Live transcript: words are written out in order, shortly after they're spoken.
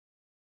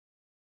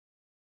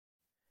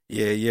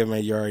Yeah,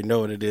 man. You already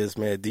know what it is,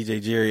 man.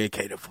 DJ Jerry,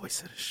 aka the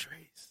voice of the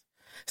streets.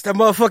 It's that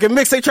motherfucking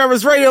Mixtape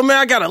Travis Radio, man.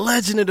 I got a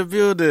legend in the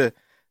building.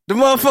 The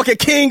motherfucking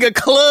king of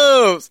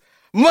clubs.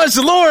 Munch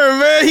Lauren,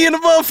 man. He in the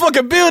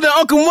motherfucking building.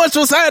 Uncle Munch,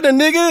 what's happening,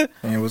 nigga?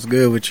 Man, what's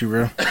good with you,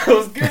 bro?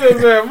 What's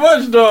good, man?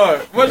 Munch,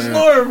 dog. Munch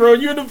Lauren, bro.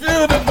 You in the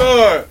building,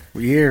 dog.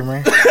 We here,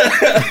 man.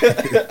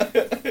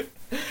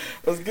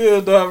 What's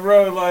good, dog,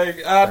 bro?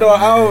 Like, I know,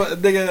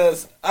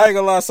 nigga, I ain't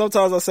gonna lie.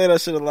 Sometimes I say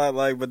that shit a lot,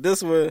 like, but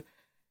this one,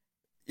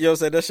 you know what I'm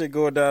saying? That shit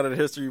going down in the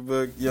history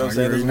book. You know what I'm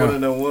saying? It's one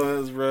of them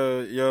ones,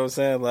 bro. You know what I'm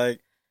saying?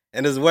 Like,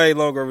 and it's way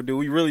longer overdue.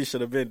 We really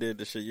should have been did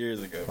this shit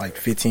years ago. Like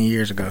 15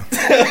 years ago.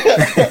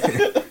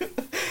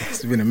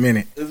 It's been a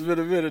minute. It's been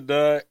a minute,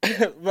 dog.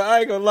 But I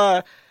ain't gonna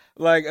lie.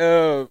 Like,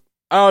 I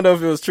don't know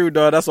if it was true,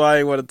 dog. That's why I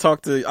ain't want to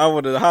talk to you. I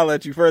wanted to holler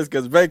at you first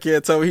because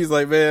Bankhead told me, he's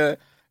like, man,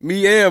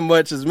 me and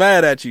Munch is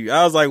mad at you.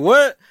 I was like,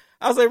 what?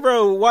 I was like,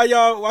 bro, why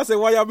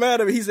y'all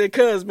mad at me? He said,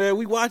 cuz, man,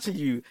 we watching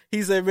you.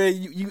 He said, man,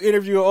 you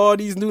interview all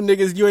these new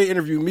niggas. You ain't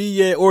interviewed me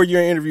yet, or you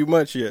ain't interviewed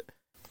Munch yet.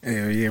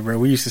 Hell yeah, bro.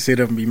 We used to sit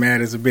up and be mad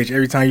as a bitch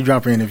every time you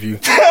drop an interview.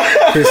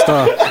 Pissed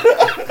off.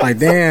 Like,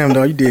 damn,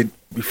 dog, you did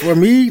before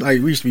me?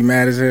 Like, we used to be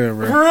mad as hell,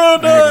 bro. For real,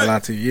 dog? I ain't gonna lie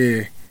to you,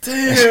 yeah.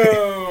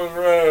 Damn,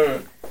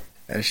 bro.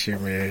 That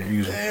shit, man.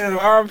 Usual. Damn,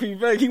 R.P.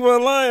 Bank, he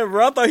wasn't lying,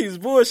 bro. I thought he was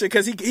bullshit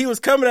because he was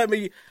coming at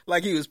me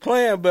like he was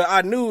playing, but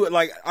I knew,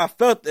 like, I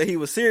felt that he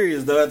was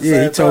serious, though.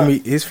 He told me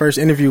his first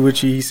interview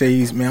with you, he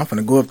said, man, I'm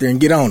finna go up there and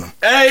get on him.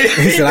 Hey.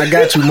 He said, I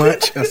got you,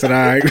 Munch. I said, all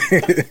right.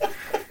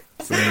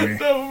 So,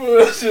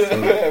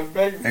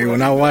 man. Hey,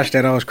 when I watched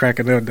that, I was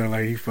cracking up, though.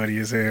 Like, he funny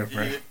as hell,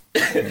 bro.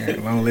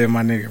 Man, long live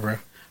my nigga, bro.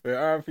 But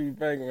R.P.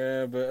 Bank,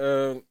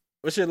 man.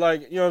 But shit,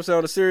 like, you know what I'm saying,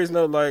 on a serious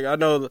note, like, I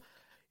know,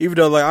 even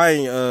though, like, I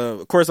ain't,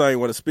 of course I ain't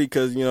want to speak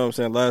because, you know what I'm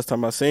saying, last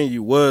time I seen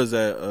you was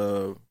at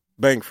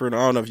Bankford. I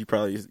don't know if you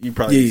probably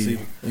see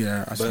me.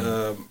 Yeah, I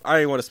but I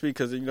ain't want to speak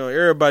because, you know,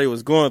 everybody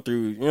was going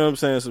through, you know what I'm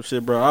saying, some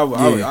shit, bro.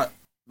 I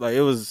like,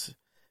 it was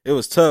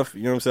tough,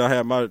 you know what I'm saying. I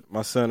had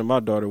my son and my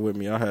daughter with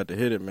me. I had to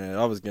hit it, man.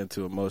 I was getting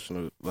too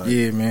emotional. Like,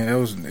 yeah, man,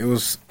 it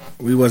was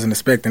we wasn't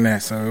expecting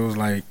that, so it was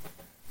like,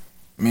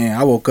 man,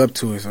 I woke up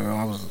to it, so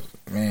I was,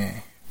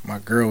 man, my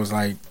girl was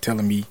like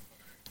telling me,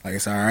 like,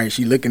 it's all right.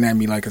 She looking at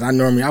me like, because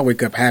I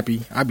wake up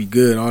happy. I be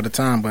good all the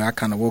time, but I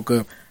kind of woke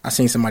up. I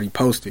seen somebody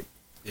post it.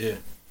 Yeah.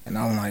 And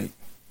I'm like,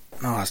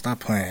 no, I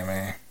stopped playing,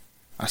 man.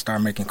 I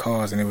started making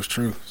calls, and it was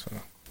true. So,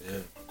 yeah.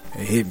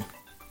 It hit me.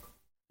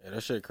 Yeah,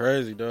 that shit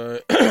crazy, dog.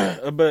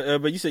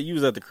 But you said you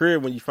was at the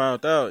crib when you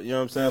found out. You know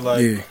what I'm saying?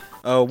 Like,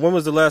 yeah. When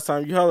was the last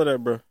time you hollered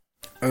at, bro?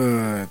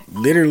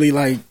 Literally,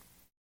 like,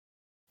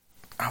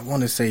 I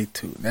want to say,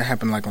 that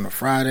happened, like, on a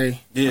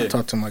Friday. Yeah. I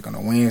talked to him, like, on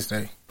a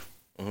Wednesday.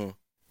 Mm-hmm.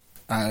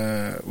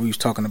 We was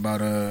talking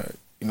about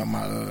you know,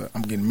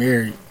 I'm getting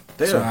married.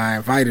 Damn. So I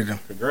invited him.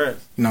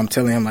 Congrats. You know, I'm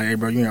telling him like, hey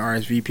bro, you in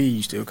RSVP,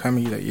 you still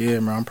coming? He's like, yeah,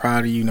 bro, I'm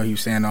proud of you. You know, he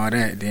was saying all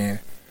that. Then,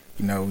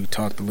 you know, we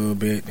talked a little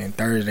bit. Then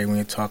Thursday we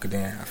were talking.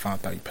 Then I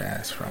found out he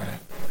passed Friday.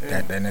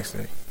 That next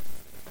day.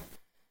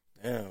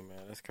 Damn,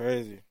 man, that's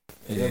crazy.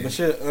 Yeah, but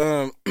shit.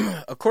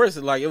 Of course,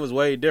 like, it was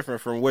way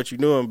different from what you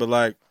knew him. But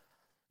like,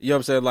 you know what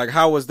I'm saying? Like,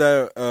 how was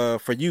that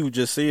for you?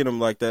 Just seeing him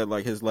like that,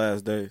 like his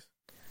last days.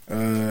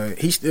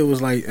 He still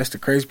was like, that's the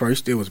crazy part. He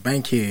still was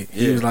Bankhead.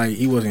 Yeah. He was like,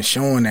 he wasn't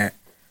showing that,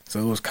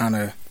 so it was kind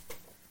of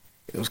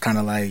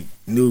like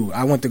new.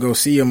 I went to go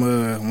see him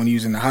when he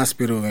was in the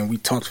hospital, and we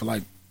talked for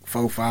like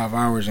 4-5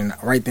 hours, and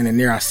right then and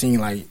there, I seen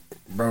like,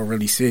 bro,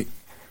 really sick.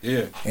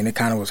 Yeah, and it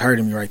kind of was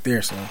hurting me right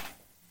there. So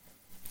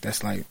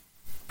that's like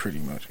pretty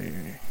much it.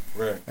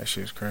 Right. That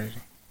shit's crazy.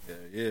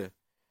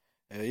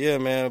 Yeah,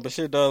 man. But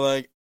shit, though,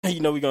 like,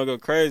 you know, we gonna go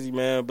crazy,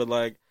 man. But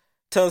like,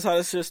 tell us how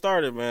this shit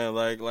started, man.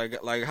 Like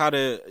how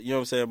did, you know what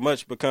I'm saying,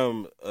 Munch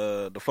become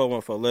the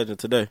 414 legend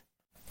today?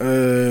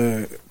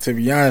 To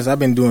be honest, I've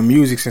been doing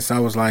music since I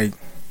was like,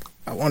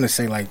 I want to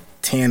say like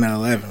 10 or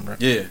 11, bro.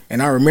 Yeah.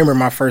 And I remember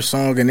my first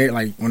song, and it,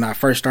 like, when I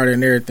first started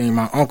and everything,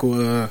 my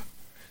uncle,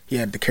 he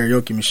had the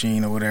karaoke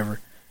machine or whatever,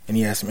 and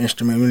he had some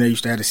instruments. When they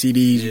used to have the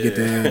CDs, you get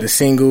the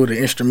single, the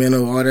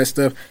instrumental, all that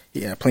stuff.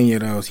 He had plenty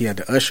of those. He had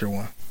the Usher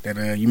one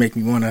that You Make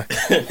Me Wanna.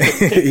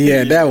 He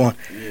had that one.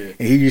 Yeah.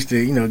 And he used to,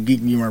 you know, geek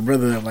me and my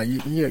brother up like,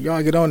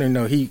 y'all get on there.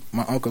 No,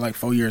 my uncle like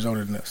 4 years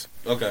older than us.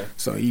 Okay.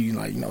 So he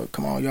like, you know,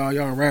 come on, y'all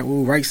rap.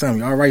 We'll write something.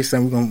 Y'all write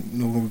something.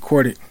 We're gonna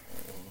record it.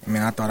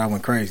 Man, I thought I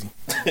went crazy.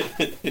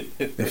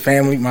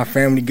 My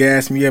family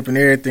gassed me up and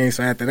everything.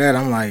 So after that,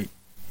 I'm like,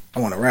 I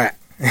want to rap.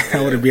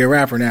 I want to be a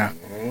rapper now.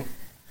 Mm-hmm.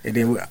 And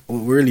then what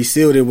really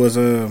sealed it was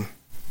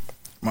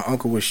my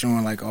uncle was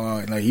showing like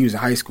he was in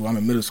high school. I'm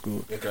in middle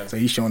school. Okay. So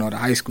he's showing all the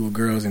high school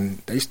girls, and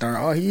they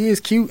start, he is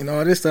cute and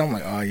all this stuff. I'm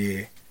like, oh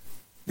yeah,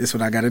 this is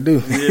what I got to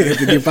do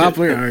to get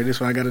popular. All right, this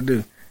is what I got to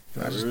do.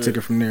 So I just took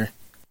it from there.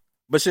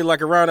 But shit,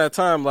 like around that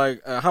time,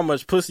 like how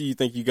much pussy you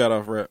think you got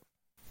off rap?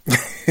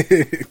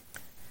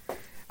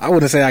 I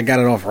wouldn't say I got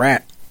it off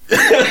rap.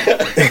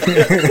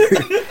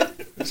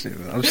 Shit,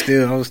 I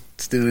was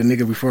still a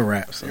nigga before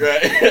rap. So.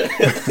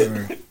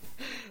 Right.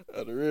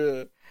 The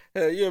real.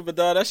 Hell yeah, but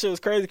dog, that shit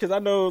was crazy because I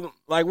know,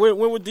 like,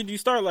 when did you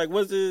start? Like,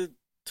 was it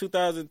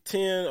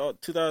 2010 or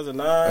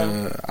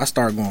 2009? I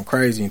started going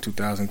crazy in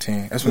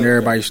 2010. That's when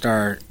everybody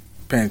started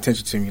paying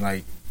attention to me,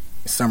 like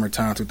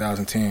summertime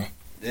 2010.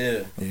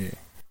 Yeah.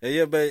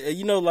 Yeah, but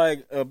you know,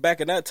 like back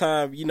in that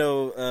time, you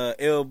know,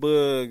 L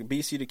Bug,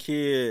 BC the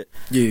Kid,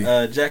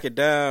 Jack It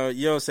Down,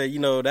 you know what I'm saying? You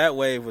know, that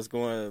wave was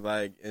going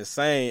like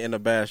insane in the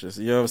Bashers.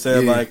 You know what I'm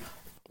saying? Yeah.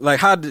 Like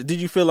how did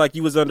you feel like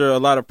you was under a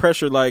lot of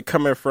pressure, like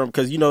coming from,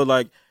 because you know,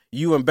 like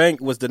you and Bank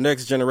was the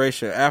next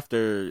generation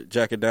after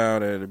Jack It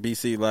Down and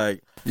BC,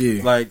 like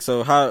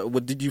so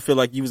what did you feel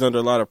like you was under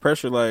a lot of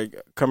pressure,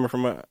 like coming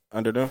from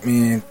under them?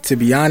 Man, to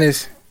be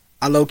honest,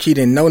 I low key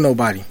didn't know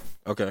nobody.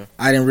 Okay.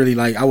 I didn't really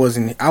I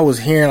was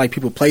hearing like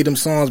people play them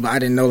songs, but I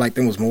didn't know like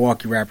them was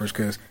Milwaukee rappers,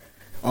 because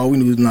all we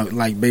knew was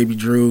like Baby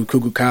Drew,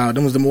 Cuckoo Kyle,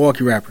 them was the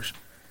Milwaukee rappers.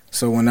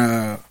 So when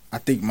I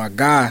think my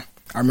guy,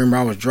 I remember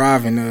I was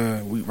driving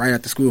we right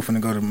after school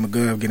finna go to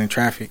McGov, get in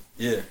traffic.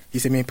 Yeah. He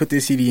said, man, put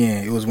this CD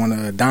in. It was one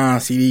of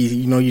Don's CDs.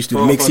 You know, he used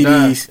to mix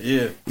CDs.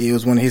 Yeah. It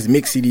was one of his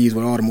mix CDs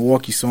with all the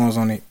Milwaukee songs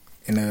on it.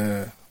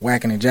 And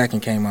Whacking and Jacking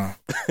came on.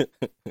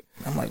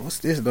 I'm like, what's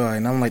this, dog?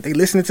 And I'm like, they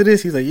listening to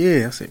this? He's like,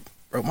 yeah. I said,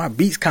 bro, my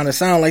beats kind of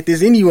sound like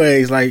this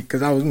anyways, like,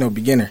 because I was,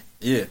 beginner.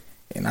 Yeah.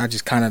 And I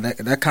just kind of,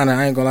 that kind of,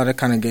 I ain't gonna lie, that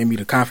kind of gave me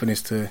the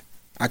confidence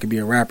I could be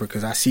a rapper,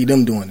 because I see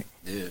them doing it.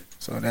 Yeah.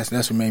 So that's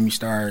what made me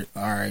start,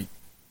 all right,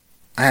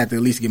 I had to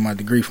at least get my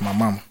degree from my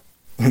mama.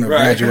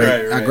 Right,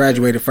 graduate. I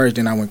graduated first,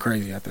 then I went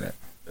crazy after that.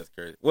 That's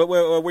crazy.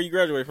 Where you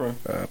graduate from?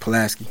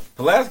 Pulaski.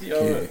 Pulaski?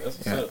 Oh, yeah. That's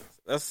what's up.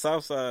 That's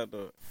South Side,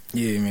 though.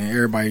 Yeah, man.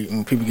 Everybody,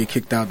 when people get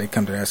kicked out, they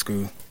come to that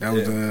school. That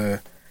was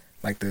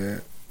like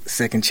the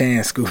second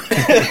chance school.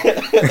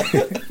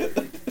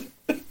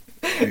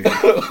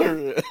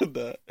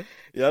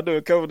 Yeah, I know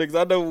a couple niggas.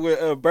 I know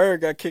when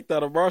Bird got kicked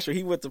out of Marshall,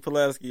 he went to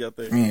Pulaski, I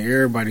think. Man,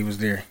 everybody was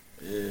there.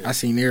 Yeah. I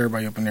seen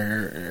everybody up in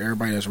there.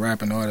 Everybody that's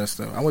rapping, all that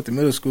stuff. I went to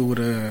middle school with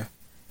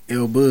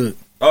L Bug.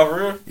 Oh, for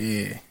real?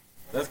 Yeah.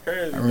 That's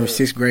crazy. I remember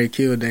 6th grade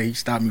kill day. He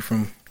stopped me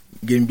from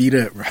getting beat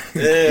up, bro.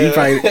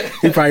 Yeah.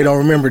 he probably don't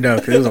remember, though,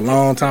 because it was a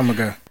long time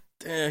ago.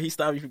 Damn, he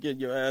stopped you from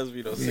getting your ass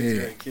beat on 6th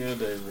grade kill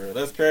day, bro.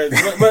 That's crazy.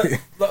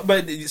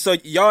 but so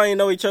y'all ain't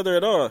know each other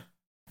at all?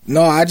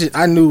 No, I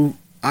knew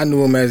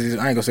him as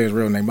I ain't gonna say his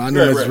real name, but I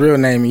knew him as his real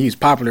name, and he was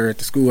popular at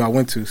the school I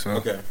went to. So,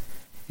 okay.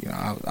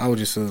 I was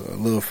just a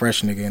little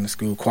fresh nigga in the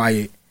school,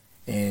 quiet,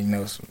 and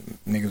some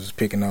niggas was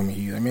picking on me.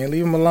 He was like, man,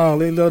 leave him alone,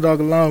 leave little dog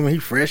alone, man. He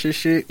fresh as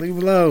shit, leave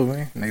him alone,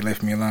 man. And they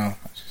left me alone.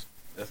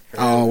 That's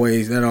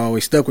crazy. That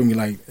always stuck with me,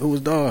 like, who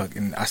was dog?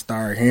 And I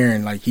started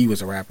hearing like he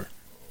was a rapper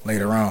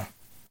later on.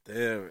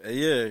 Damn,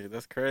 yeah,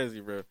 that's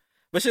crazy, bro.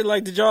 But shit,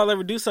 like, did y'all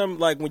ever do something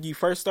like when you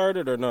first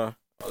started or no?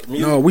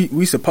 Music? No,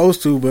 we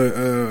supposed to,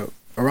 but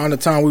around the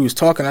time we was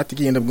talking, I think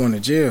he ended up going to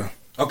jail.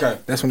 Okay.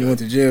 That's when he went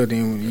to jail.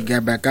 Then when he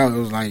got back out, it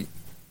was like,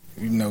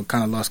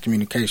 kind of lost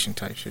communication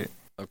type shit.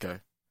 Okay.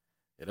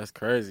 Yeah, that's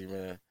crazy,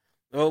 man.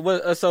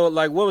 Well, so,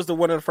 like, what was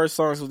one of the first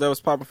songs that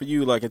was popping for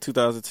you, like, in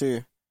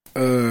 2010?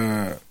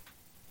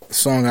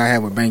 Song I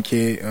had with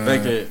Bankhead.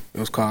 Bankhead. It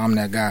was called I'm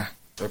That Guy.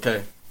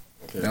 Okay.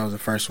 That was the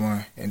first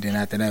one. And then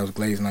after that was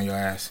Glazing on Your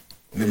Ass.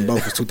 And then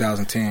both was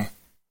 2010.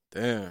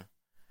 Damn.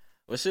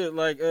 Well, shit,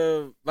 like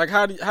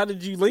how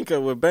did you link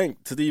up with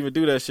Bank to even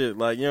do that shit?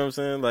 Like, you know what I'm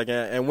saying? Like,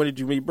 and when did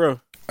you meet,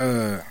 bro?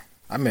 I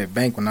met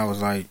Bank when I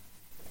was like,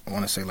 I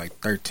want to say like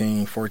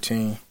 13,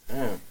 14.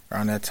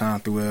 Around that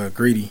time through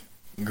Greedy.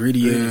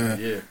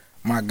 Greedy,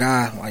 my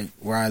guy, like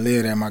where I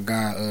lived at, my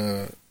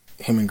guy,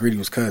 him and Greedy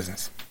was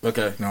cousins.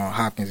 Okay.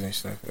 Hopkins and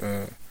stuff.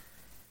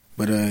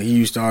 But he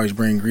used to always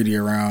bring Greedy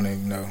around,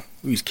 and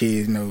we was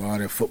kids, all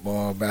that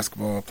football,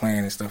 basketball playing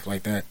and stuff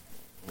like that.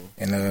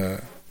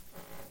 And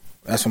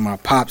that's when my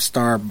pops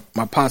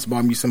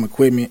bought me some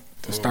equipment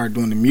to start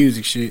doing the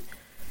music shit.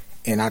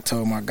 And I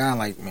told my guy,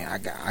 like, man, I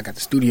got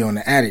the studio in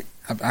the attic.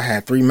 I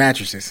had 3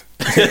 mattresses.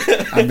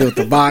 I built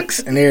the box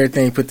and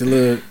everything, put the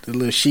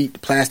little sheet, the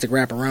plastic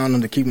wrap around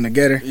them to keep them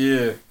together.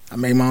 Yeah. I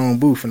made my own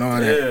booth and all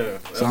that. Yeah.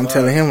 So I'm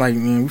telling him, like,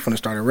 man, we finna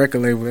start a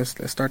record label.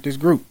 Let's start this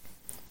group.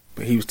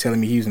 But he was telling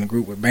me he was in a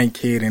group with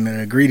Bankhead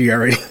and Greedy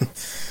already.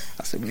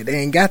 I said, man, they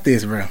ain't got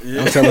this, bro.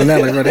 Yeah. I'm telling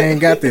that, like, bro, they ain't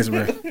got this,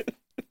 bro.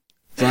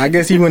 So I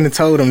guess he wouldn't have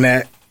told him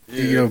that.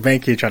 Yeah.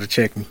 Bankhead tried to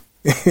check me.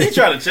 He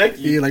tried to check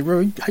you? Yeah, like,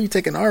 bro, how you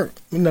taking art?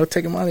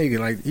 Taking my nigga.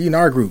 Like, he in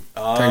our group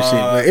type shit.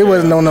 But it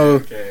wasn't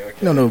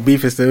no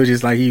beef and stuff. It was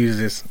just like he was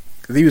just,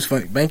 because he was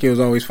funny. Bankhead was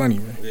always funny,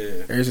 man.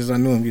 Yeah. Ever since I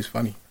knew him, he was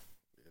funny.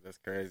 Yeah, that's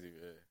crazy,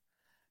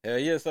 man.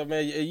 Yeah, so,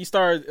 man, you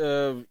started, you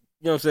know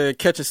what I'm saying,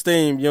 catching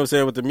steam, you know what I'm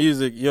saying, with the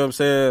music, you know what I'm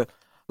saying?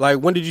 Like,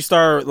 when did you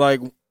start, like,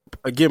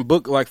 getting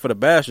booked, like, for the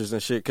Bashers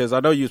and shit? Because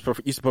I know you used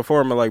to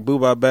perform at, like,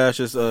 Boo-Bop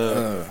Bashers.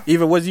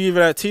 Was you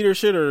even at Teeter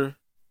shit, or?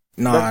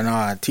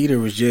 No, Teeter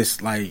was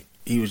just, like,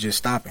 he was just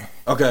stopping.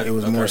 Okay. It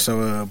was more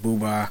so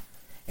Boo-Bop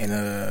and,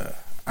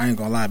 I ain't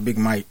gonna lie, Big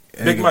Mike.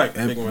 Big Mike,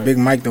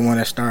 the one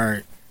that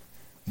started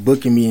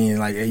booking me and,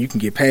 like, hey, you can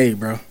get paid,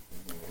 bro.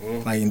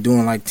 Mm-hmm. Like, and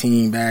doing, like,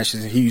 team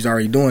bashes. He was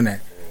already doing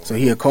that. So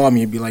he'd call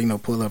me and be like,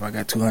 pull up, I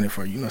got 200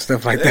 for you,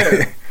 stuff like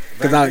that.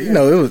 Because, it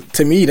was,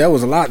 to me, that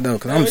was a lot, though,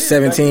 because I'm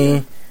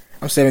 17,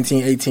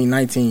 18,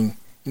 19,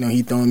 you know,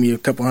 he throwing me a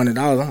couple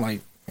 $100. I'm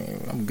like,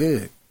 man, I'm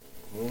good.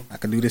 I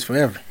could do this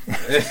forever.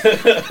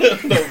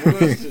 No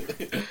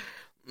bullshit.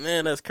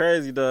 Man, that's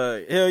crazy,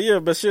 dog. Hell yeah,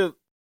 but shit,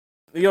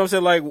 you know what I'm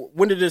saying? Like,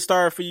 when did it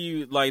start for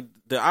you, like,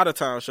 the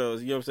out-of-town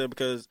shows? You know what I'm saying?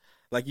 Because,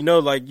 like, you know,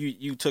 like,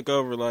 you took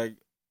over, like,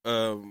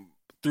 through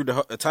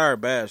the entire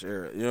Bash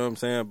era. You know what I'm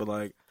saying? But,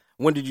 like,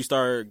 when did you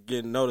start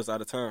getting noticed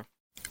out of town?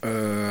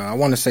 I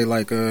want to say,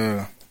 like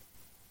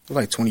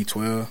 2012.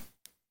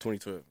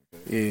 2012.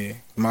 Okay. Yeah.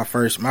 My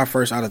first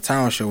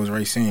out-of-town show was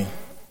Racine.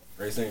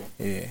 Racine?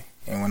 Yeah.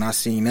 And when I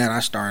seen that, I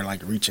started,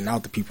 like, reaching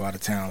out to people out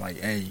of town, like,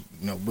 hey,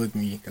 you know, book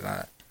me,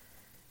 because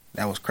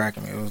that was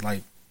cracking me. It was,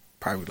 like,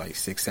 probably, like,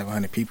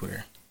 600-700 people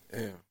there.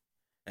 Yeah.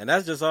 And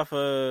that's just off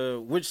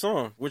of which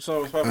song? Which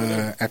song was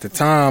popular? At the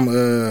time,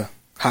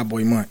 Hot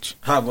Boy Munch.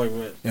 Hot Boy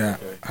Munch. Yeah,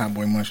 okay. Hot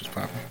Boy Munch was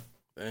popular.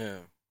 Damn.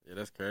 Yeah,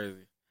 that's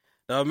crazy.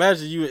 Now,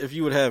 imagine if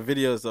you would have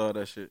videos of all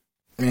that shit.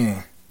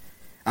 Man,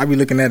 I be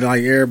looking at,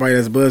 like, everybody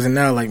that's buzzing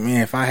now, like,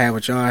 man, if I had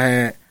what y'all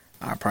had,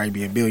 I'd probably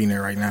be a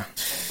billionaire right now.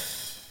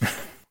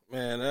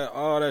 Man,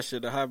 all that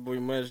shit, the Hot Boy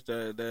Munch,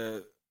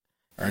 that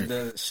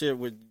shit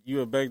with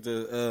you and Bank,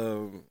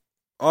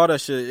 all that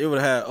shit, it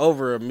would have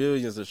over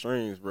millions of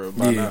streams, bro,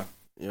 by now.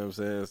 You know what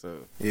I'm saying? So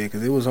yeah,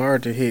 because it was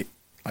hard to hit,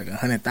 like,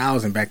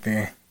 100,000 back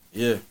then.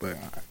 Yeah. But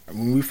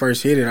when we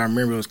first hit it, I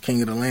remember it was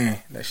King of the Land.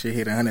 That shit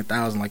hit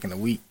 100,000, like, in a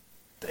week.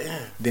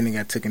 Damn. Then it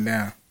got taken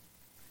down.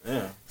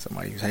 Damn.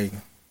 Somebody was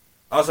hating.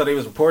 Also, they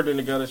was reporting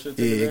it got that shit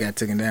taken down? Yeah, it got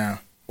taken down.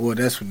 Well,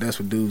 that's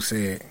what dude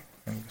said.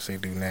 I'm gonna say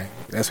dude now.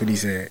 That's what he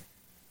said.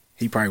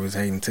 He probably was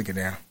hating and took it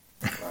down.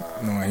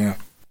 Knowing him.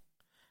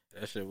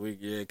 That shit weak,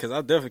 yeah. Because I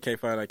definitely can't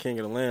find that King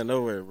of the Land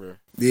nowhere, bro.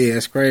 Yeah,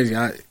 it's crazy.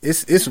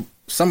 It's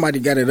somebody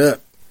got it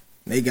up.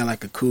 They got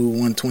like a cool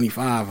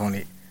 125 on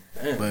it.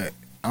 Damn. But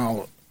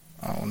I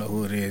don't know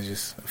who it is.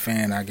 Just a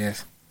fan, I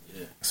guess.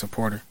 Yeah. A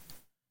supporter.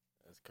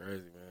 That's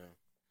crazy, man.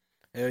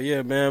 Hell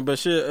yeah, man. But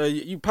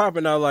shit, you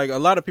popping out, like, a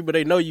lot of people,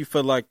 they know you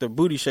for, like, the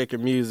booty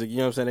shaking music. You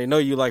know what I'm saying? They know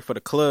you, like, for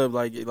the club.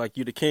 Like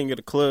you the king of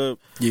the club.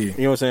 Yeah. You know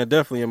what I'm saying?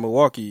 Definitely in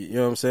Milwaukee. You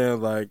know what I'm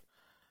saying?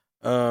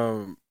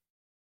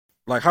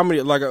 Like how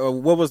many, like,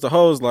 what was the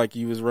hoes like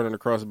you was running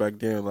across back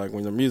then, like,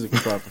 when the music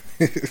was popping?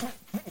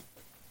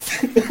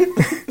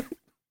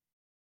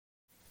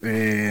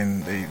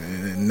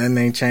 And nothing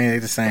ain't changed. They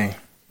the same.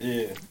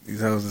 Yeah.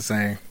 These hoes the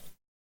same.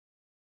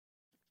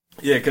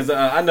 Yeah, because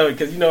I know,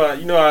 because you know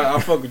I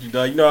fuck with you,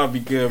 dog. You know I'll be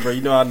good, bro.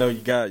 You know I know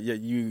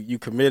you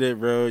committed,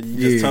 bro. You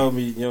just told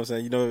me, you know what I'm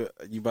saying. You know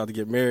you about to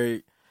get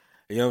married.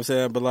 You know what I'm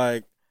saying. But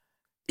like,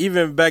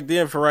 even back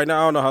then, for right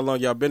now, I don't know how long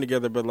y'all been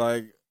together, but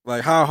like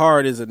how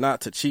hard is it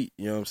not to cheat?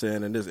 You know what I'm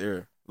saying, in this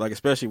era, like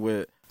especially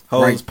with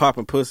hoes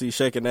popping pussy,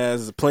 shaking ass.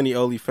 There's plenty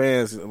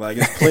OnlyFans, like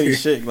it's plenty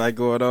shit like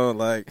going on,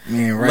 like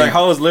like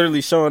hoes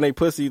literally showing they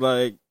pussy,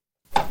 like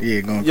going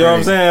you crazy. know what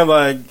I'm saying,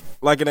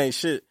 like it ain't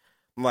shit.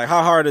 I'm like,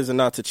 how hard is it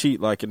not to cheat,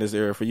 like, in this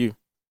era for you?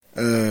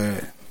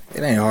 It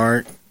ain't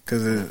hard,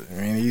 because,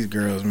 these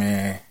girls,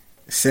 man,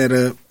 set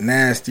up,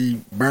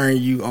 nasty, burn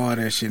you, all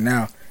that shit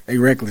now. They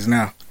reckless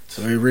now.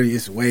 So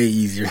it's way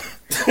easier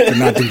to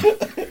not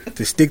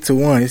to stick to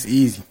one. It's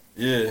easy.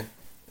 Yeah.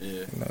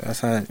 You know,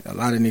 that's how a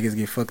lot of niggas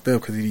get fucked up,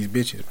 because of these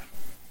bitches.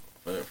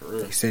 For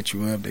real. They set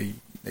you up. They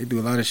do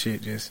a lot of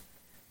shit just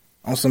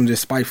on some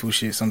just spiteful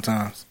shit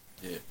sometimes.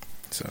 Yeah.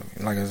 So,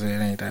 like I said,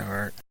 it ain't that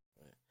hard.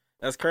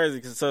 That's crazy.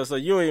 Cause so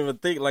you don't even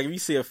think, like, if you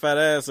see a fat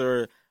ass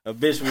or a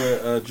bitch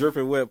with a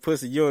dripping wet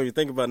pussy, you don't even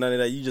think about none of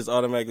that. You just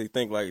automatically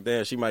think, like,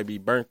 damn, she might be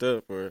burnt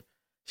up or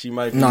she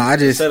might be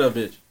a setup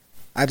bitch.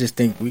 I just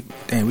think we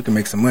can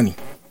make some money.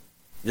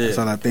 Yeah. That's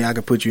all I think. I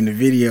could put you in the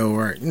video,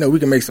 or we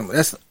can make some.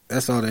 That's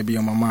all that be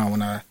on my mind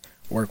when I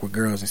work with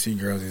girls and see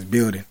girls is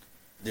building.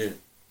 Yeah.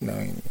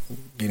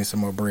 Getting some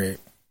more bread.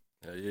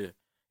 Yeah.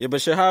 Yeah, but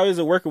shit, how is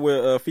it working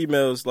with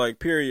females, like,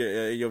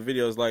 period, in your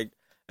videos? Like,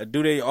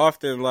 do they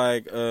often,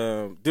 like,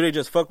 do they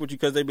just fuck with you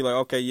because they be like,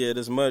 okay, yeah,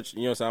 this much,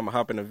 you know what I'm saying, I'm going to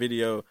hop in a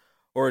video?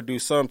 Or do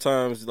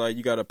sometimes, like,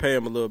 you got to pay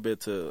them a little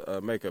bit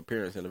to make an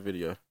appearance in the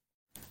video?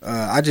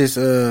 I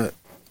ain't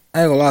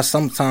gonna lie,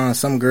 sometimes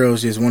some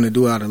girls just want to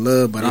do it out of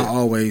love, but I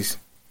always,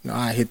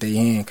 I hit their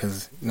hand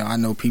because, I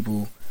know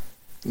people,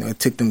 it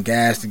took them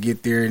gas to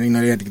get there, and,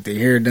 they had to get their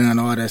hair done,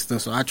 all that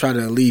stuff. So I try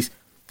to at least,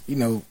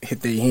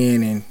 hit their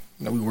hand, and,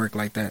 we work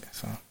like that,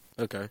 so.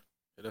 Okay.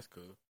 Yeah, that's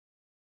cool.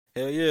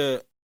 Hell yeah.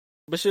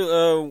 But shit,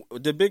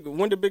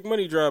 when did Big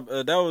Money drop?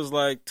 That was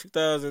like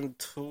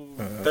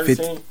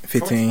 2013?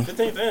 15.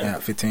 15, damn. Yeah,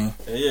 15.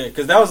 Yeah,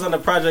 because that was on the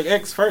Project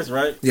X first,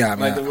 right? Yeah,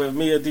 like with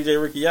me and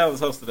DJ Ricky Allen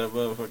hosted that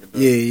motherfucker.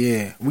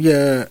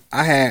 Yeah.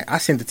 I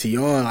sent it to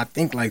y'all, I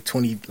think like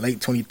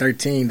late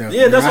 2013 though.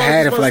 Yeah, that's what I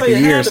had it for like a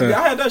year. So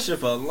I had that shit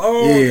for a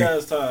long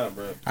ass time,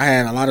 bro. I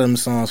had a lot of them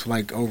songs for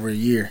like over a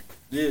year.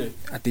 Yeah.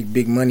 I think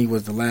Big Money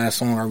was the last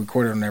song I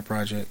recorded on that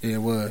project. Yeah,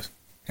 it was.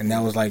 And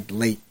that was like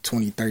late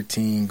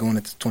 2013, going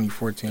into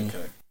 2014.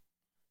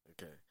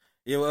 Okay.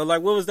 Yeah, well,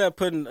 like, what was that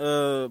putting,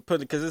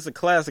 because it's a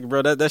classic,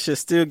 bro. That shit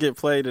still get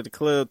played at the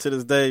club to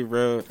this day,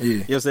 bro. Yeah. You know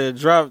what I'm saying? It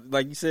dropped,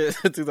 like you said,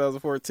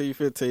 2014,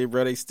 15,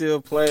 bro. They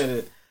still playing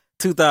it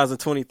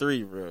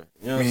 2023, bro. You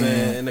know what I'm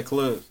saying? In the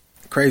clubs.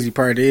 Crazy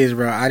part is,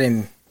 bro,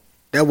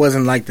 that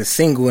wasn't like the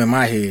single in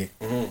my head.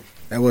 Mm-hmm.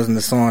 That wasn't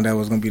the song that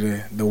was gonna be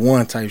the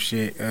one type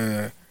shit.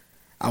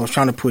 I was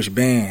trying to push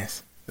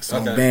bands, the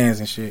song bands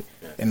and shit.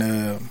 Yeah. And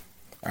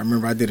I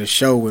remember I did a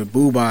show with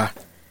Booba,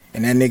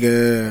 and that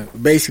nigga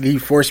basically he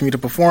forced me to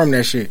perform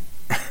that shit.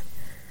 That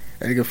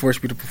nigga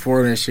forced me to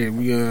perform that shit.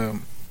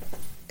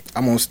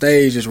 I'm on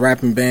stage just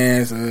rapping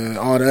bands,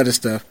 all the other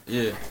stuff.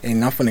 Yeah.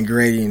 And I'm finna get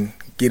ready and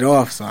get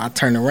off, so I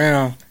turned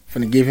around,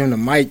 finna give him the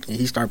mic, and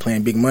he started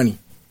playing Big Money.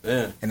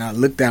 Yeah. And I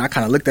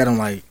kind of looked at him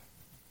like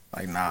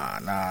nah.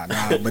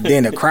 But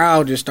then the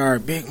crowd just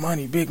started Big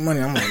Money.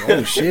 I'm like,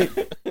 oh shit.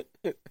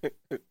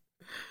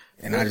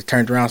 And I just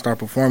turned around, started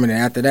performing, and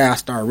after that, I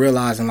started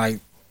realizing like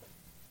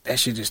that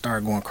shit just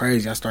started going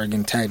crazy. I started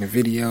getting tagged in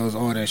videos,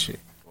 all that shit.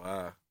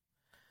 Wow.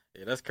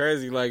 Yeah, that's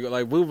crazy. Like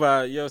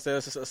Booba, you know what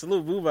I'm saying?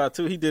 Salute Booba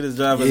too. He did his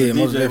job as a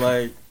DJ,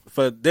 like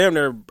for damn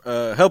near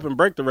helping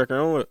break the record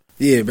on it.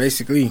 Yeah,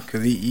 basically,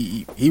 because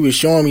he was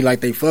showing me like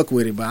they fuck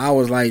with it, but I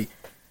was like,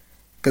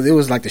 because it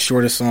was like the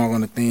shortest song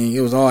on the thing. It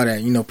was all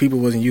that, you know, people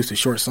wasn't used to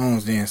short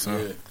songs then,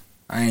 so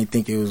I ain't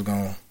think it was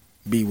gonna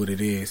be what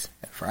it is.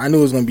 I knew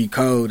it was gonna be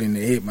cold and the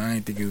hit, but I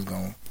didn't think it was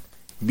gonna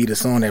be the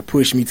song that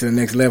pushed me to the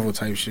next level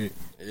type shit.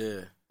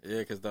 Yeah,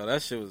 because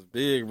that shit was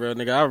big, bro.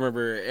 Nigga, I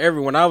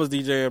remember when I was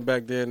DJing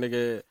back then,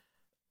 nigga,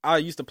 I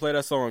used to play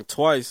that song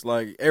twice,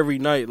 like every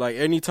night. Like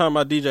anytime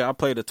I DJ, I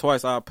played it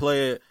twice. I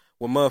play it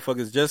when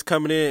motherfuckers just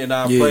coming in, and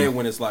I play it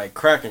when it's like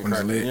cracking. You know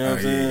what I'm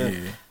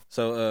saying? Yeah.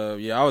 So,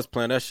 I was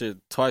playing that shit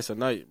twice a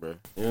night, bro.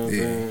 You know what I'm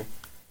saying?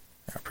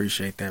 I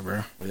appreciate that,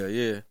 bro.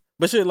 Yeah.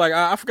 But shit, like,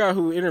 I forgot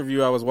who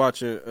interview I was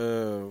watching.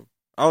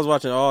 I was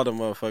watching all the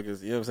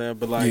motherfuckers, you know what I'm saying?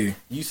 But, like,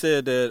 you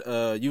said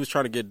that you was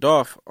trying to get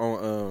Dolph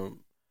on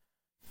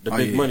the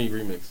Big Money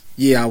remix.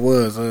 Yeah, I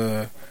was.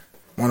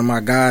 One of my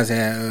guys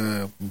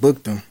had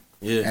booked him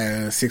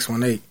at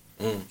 618.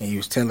 And he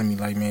was telling me,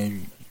 like,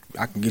 man,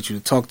 I can get you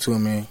to talk to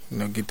him and, you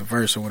know, get the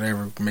verse or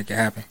whatever, make it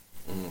happen.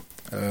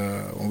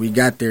 When we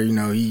got there, you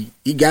know, he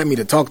got me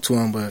to talk to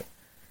him, but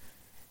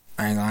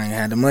I ain't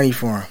had the money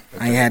for him.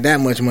 Okay. I ain't had that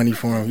much money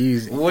for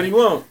him. What do you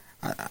want?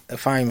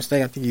 If I ain't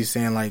mistaken, I think he was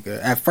saying like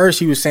at first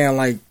he was saying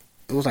like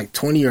it was like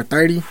 20 or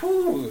 30.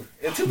 Ooh,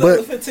 in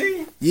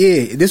 2015.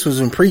 Yeah, this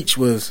was when Preach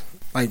was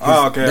like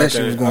that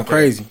shit was going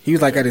crazy. He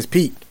was like at his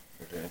peak.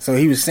 Okay. So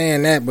he was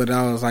saying that, but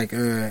I was like,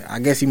 I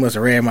guess he must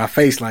have read my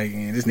face like,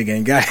 this nigga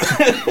ain't got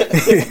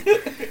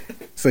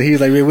it. So he was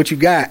like, man, what you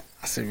got?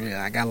 I said,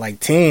 man, I got like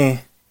 10.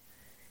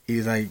 He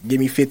was like, give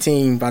me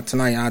 15 by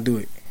tonight, I'll do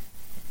it.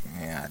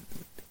 Man,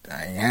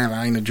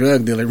 I ain't a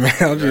drug dealer, man.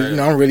 I'm just, you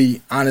know, I'm really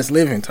honest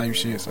living type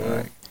shit. So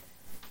like,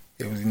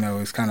 it was, you know,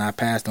 it's kind of I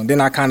passed on. Then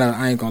I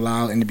ain't gonna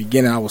lie, in the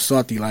beginning I was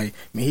salty, like,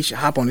 man, he should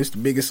hop on this, the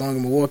biggest song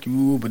in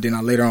Milwaukee. But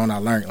then later on I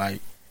learned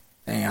like,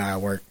 that ain't how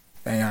it work.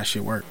 That ain't how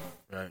shit work.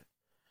 Right.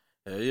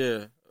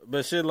 Yeah.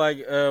 But shit,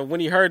 like when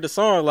he heard the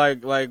song,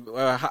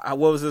 what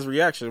was his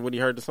reaction when he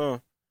heard the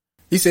song?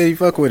 He said he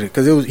fuck with it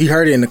because he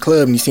heard it in the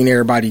club and he seen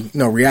everybody, you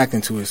know,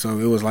 reacting to it. So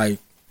it was like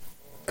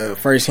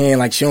firsthand,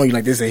 like showing you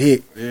like this a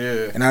hit.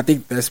 Yeah. And I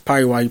think that's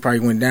probably why he probably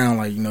went down.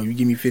 Like, you know, you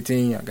give me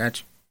 15, I got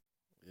you.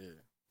 Yeah.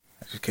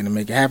 I just couldn't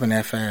make it happen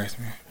that fast,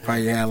 man.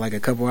 Probably had like a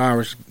couple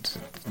hours to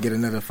get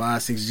another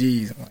 5-6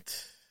 G's.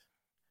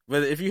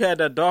 But if you had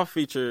that Dolph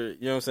feature,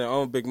 you know what I'm saying,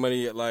 on Big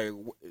Money, like,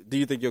 do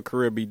you think your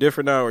career would be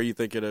different now, or you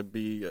think it'd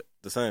be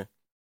the same?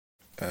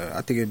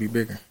 I think it'd be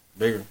bigger.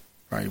 Bigger?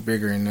 Probably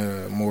bigger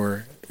and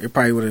more. It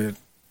probably would have,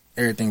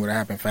 everything would have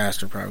happened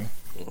faster, probably.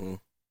 Mm-hmm.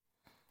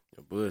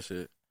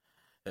 Bullshit.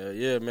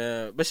 Yeah,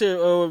 man. But shit,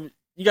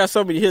 you got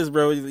so many hits,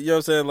 bro. You know what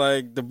I'm saying?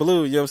 Like, The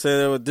Blue, you know what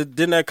I'm saying?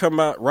 Didn't that come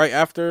out right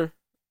after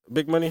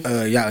Big Money?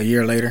 Yeah, a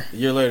year later.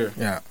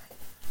 Yeah.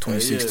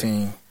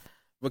 2016. Yeah.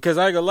 Because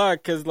I ain't gonna lie,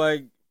 because,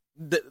 like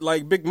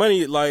Big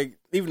Money, like,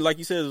 even like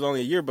you said, it was only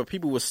a year, but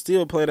people would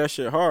still play that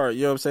shit hard.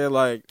 You know what I'm saying?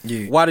 Like,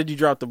 why did you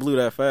drop The Blue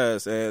that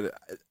fast?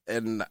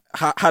 And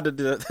how did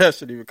that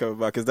shit even come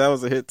about? Because that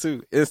was a hit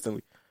too,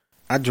 instantly.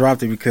 I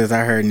dropped it because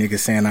I heard niggas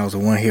saying I was a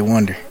one-hit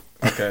wonder.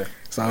 Okay.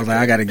 So I was like,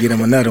 I got to get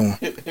him another one.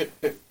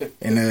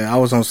 And I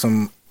was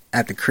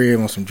at the crib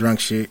on some drunk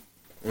shit.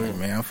 Like,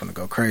 man, I'm finna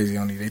go crazy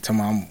on these. They tell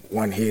me I'm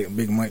one hit,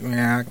 Big Money.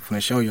 Man, I'm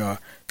finna show y'all.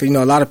 Because, you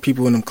know, a lot of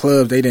people in them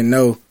clubs, they didn't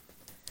know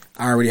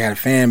I already had a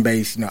fan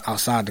base, you know,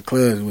 outside the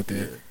clubs with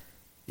the,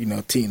 you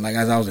know, like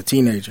as I was a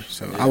teenager.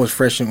 So I was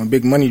fresh when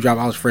Big Money dropped,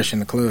 I was fresh in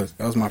the clubs.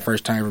 That was my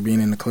first time ever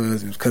being in the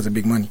clubs. It was because of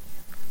Big Money.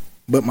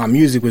 But my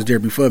music was there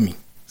before me.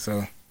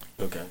 So.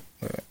 Okay.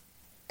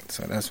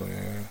 So that's what.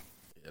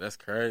 Yeah, that's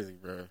crazy,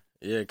 bro.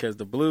 Yeah, because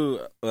The Blue,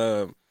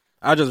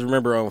 I just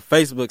remember on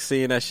Facebook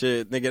seeing that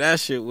shit. Nigga, that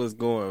shit was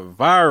going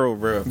viral,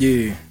 bro.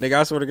 Yeah. Nigga,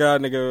 I swear to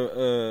God,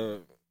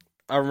 nigga,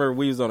 I remember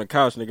we was on the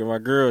couch, nigga. My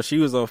girl, she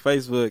was on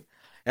Facebook,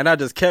 and I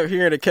just kept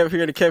hearing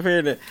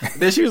it.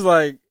 Then she was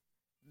like,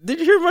 did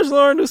you hear Much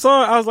Lauren new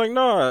song? I was like,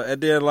 no. And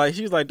then, like,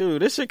 she was like,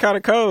 dude, this shit kind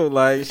of cold.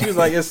 Like, she was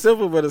like, it's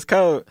simple, but it's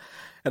cold.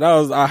 And I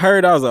was like,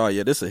 oh,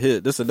 yeah, this a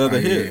hit. This another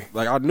hit.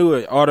 Like, I knew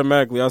it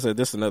automatically. I said,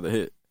 this another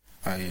hit.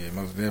 Oh, yeah,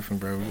 most definitely,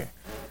 bro.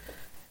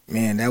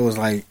 man, that was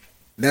like,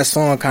 that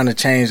song kind of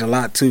changed a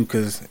lot too,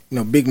 because, you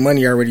know, Big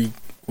Money already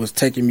was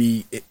taking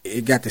me,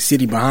 it got the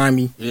city behind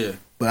me. Yeah.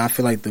 But I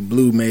feel like the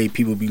Blue made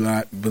people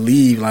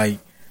believe like,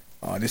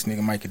 oh, this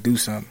nigga might could do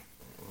something.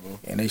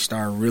 And they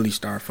really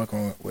start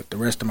fucking with the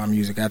rest of my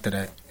music after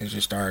that. It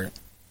just started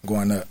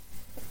going up.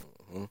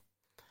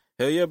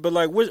 Hell yeah, but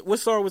like, what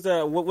song was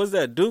that? What was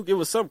that, Duke? It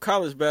was some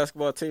college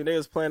basketball team. They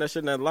was playing that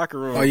shit in that locker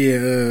room. Oh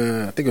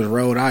yeah, I think it was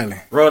Rhode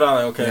Island. Rhode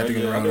Island, okay. Yeah, I think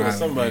it was Rhode Island.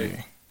 Somebody.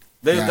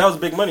 Yeah. That was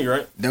Big Money,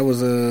 right? That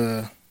was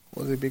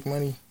was it Big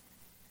Money?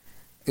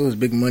 It was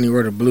Big Money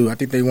or the Blue. I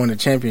think they won the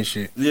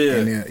championship. Yeah.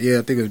 And, yeah,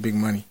 I think it was Big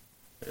Money.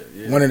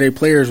 Yeah. One of their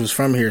players was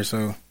from here,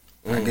 so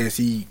I guess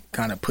he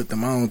kind of put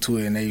them on to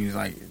it, and they was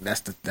like,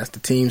 "That's the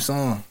team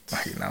song."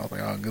 Like, and I was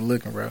like, "Oh, good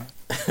looking, bro."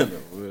 No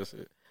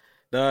bullshit.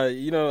 Nah,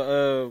 you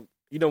know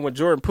when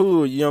Jordan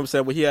Poole, you know what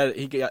I'm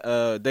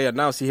saying, they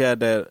announced he had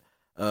that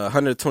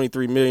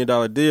 $123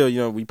 million deal. You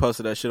know, we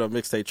posted that shit on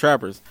Mixtape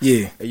Trappers.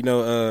 Yeah.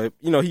 And,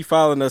 you know, he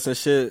following us and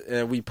shit,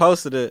 and we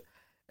posted it.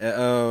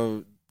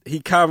 And he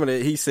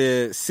commented. He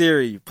said,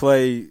 "Siri,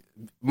 play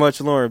Munch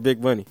Lauren,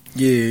 Big Money."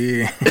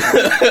 Yeah.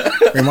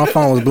 Man, my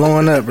phone was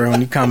blowing up, bro,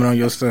 when you comment on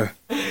your stuff.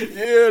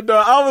 Yeah,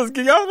 dog. I'm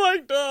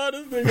like, dog,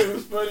 this nigga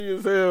was funny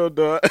as hell,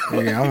 dog.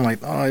 Yeah, I'm like,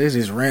 oh, this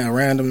is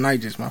random night.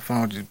 Just my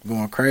phone just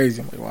going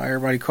crazy. I'm like, why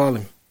everybody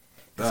calling me?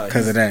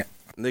 Because of that.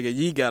 Nigga,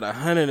 you got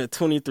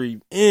 123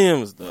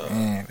 M's, dog.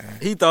 Man,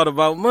 he thought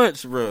about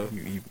Munch, bro.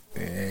 He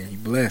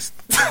blessed.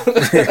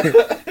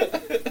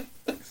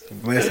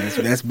 Blessings.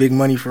 That's big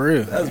money for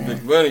real. That's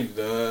big money,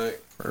 dog.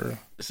 For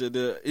real.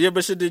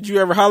 Did you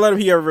ever holler at him?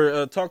 He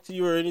ever talk to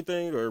you or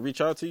anything, or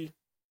reach out to you?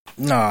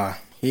 Nah,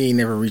 he ain't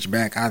never reached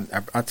back. I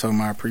told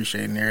him I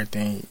appreciate it and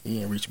everything.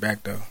 He ain't reached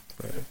back though,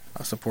 but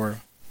I support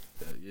him.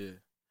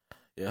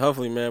 Yeah.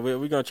 Hopefully, man,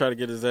 we're gonna try to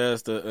get his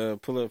ass to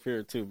pull up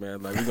here too,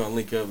 man. Like, we're gonna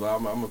link up.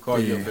 I'm gonna call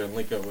you up there and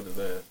link up with his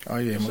ass. Oh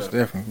yeah, most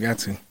definitely got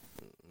to.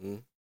 Mm-hmm.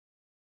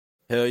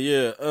 Hell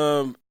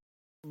yeah.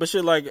 But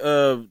shit, like,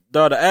 dog,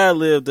 the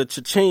ad-lib, the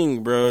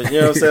cha-ching, bro. You know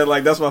what I'm saying?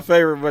 Like, that's my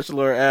favorite Munch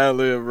Lauren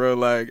ad-lib, bro.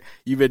 Like,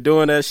 you've been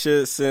doing that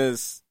shit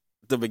since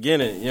the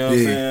beginning. You know what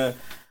I'm saying?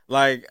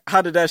 Like,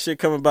 how did that shit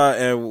come about,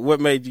 and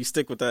what made you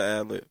stick with that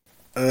ad-lib?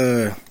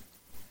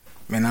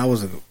 Man, I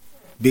was a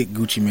big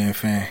Gucci Mane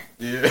fan.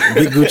 Yeah.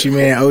 Big Gucci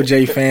Mane,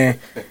 OJ fan.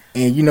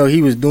 And, you know,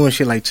 he was doing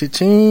shit like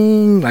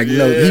cha-ching. Like, you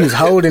know, he was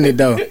holding it,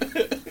 though.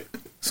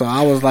 So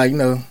I was like, you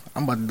know,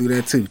 I'm about to do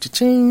that too.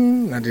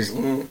 Cha-ching. I just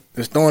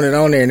throwing it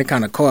on there, and it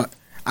kind of caught.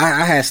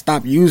 I had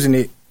stopped using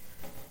it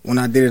when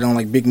I did it on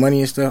like Big Money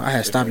and stuff. I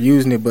had stopped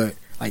using it, but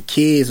like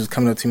kids was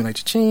coming up to me like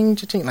cha-ching,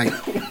 cha-ching. Like,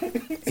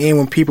 and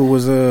when people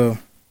was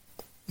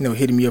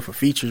hitting me up for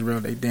features, bro,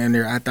 they down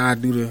there after I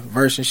do the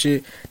verse and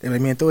shit, they like,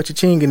 man, throw a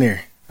cha-ching in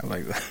there. I'm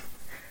like,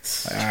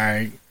 all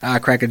right, I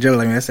crack a joke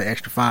like, man, that's an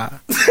extra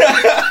 $5.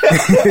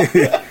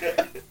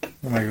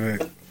 I'm like,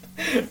 what?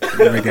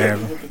 Make it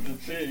happen.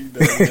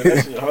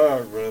 That shit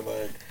hard, bro.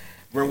 Like,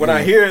 bro, when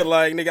I hear it,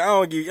 like, nigga, I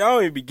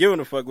don't even be giving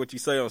a fuck what you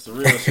say on some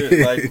real shit.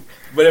 Like,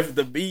 but if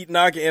the beat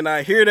knocking and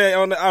I hear that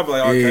on the, I'm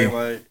like, okay,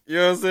 like, you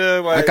know what I'm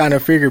saying? Like, I kind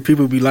of figured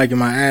people be liking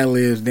my ad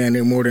libs down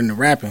there more than the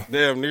rapping.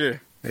 Damn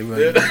near. They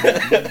be like,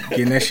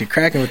 getting that shit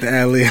cracking with the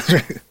ad libs.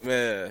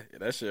 Man,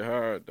 that shit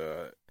hard,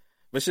 dog.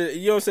 But shit,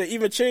 you know what I'm saying?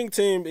 Even Ching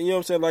Team, you know what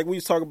I'm saying? Like, we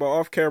was talking about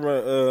off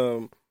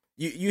camera.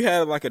 You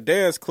had like a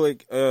dance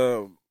clique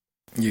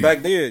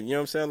back then. You know what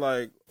I'm saying?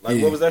 Like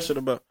what was that shit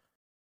about?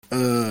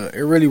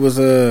 It really was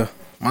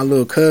my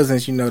little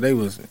cousins. You know, they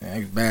was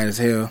bad as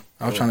hell.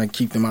 I was trying to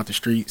keep them out the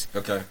streets.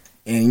 Okay.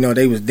 And you know,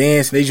 they was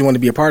dancing. They just wanted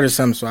to be a part of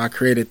something, so I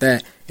created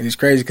that. And it's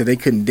crazy because they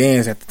couldn't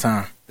dance at the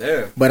time.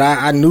 Yeah. But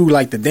I knew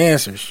like the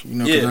dancers, you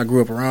know, because I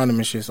grew up around them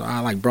and shit. So I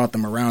like brought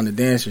them around the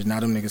dancers. Now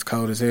them niggas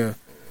cold as hell.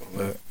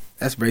 But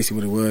that's basically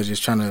what it was,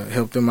 just trying to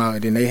help them out.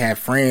 And then they had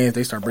friends.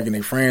 They start bringing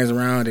their friends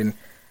around, and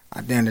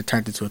I then it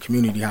turned into a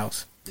community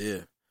house.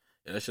 Yeah.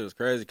 Yeah, that shit was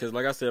crazy because,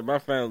 like I said, my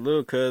family,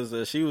 little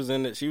cuz, she was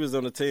in it. She was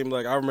on the team.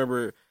 Like, I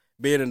remember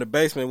being in the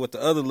basement with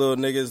the other little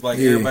niggas. Like,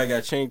 everybody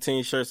got Ching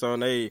Team shirts on.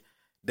 They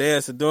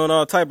dancing, doing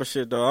all type of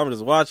shit, though. I'm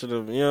just watching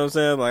them. You know what I'm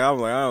saying? Like, I'm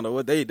like, I don't know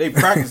what they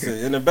practicing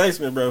in the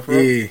basement, bro.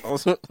 Yeah. I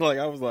was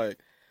like,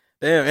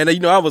 damn. And,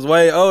 you know, I was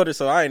way older,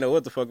 so I didn't know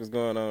what the fuck was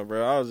going on,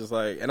 bro. I was just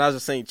like, and I was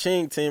just saying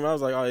Ching Team. I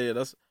was like, oh, yeah,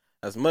 that's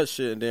much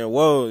shit. And then,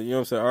 whoa, you know what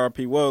I'm saying?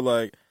 RP, whoa,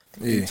 like,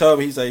 he told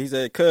me, he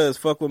said, cuz,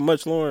 fuck with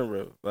Munch Lauren,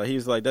 bro. Like, he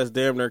was like, that's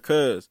damn near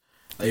cuz.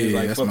 Like, he was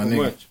like, that's fuck my with nigga.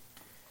 Munch.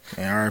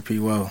 Man, RP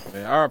Whoa.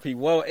 Man, RP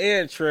Whoa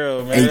and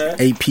Trail, man.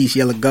 8-piece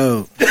yellow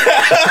gold. RP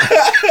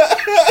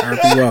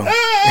Whoa.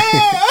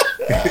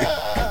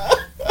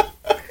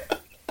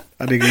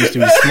 I think he used to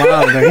be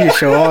smiling. Like, he'd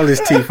show all his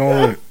teeth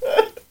on it.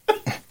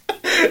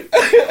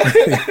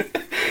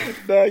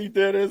 Nah, you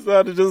dead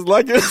inside to just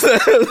like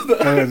yourself.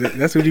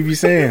 That's what he be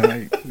saying.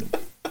 Like,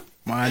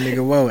 my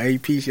nigga Whoa,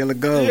 8-piece yellow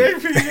gold.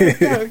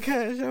 8-piece yellow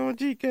cash on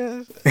G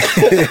cash.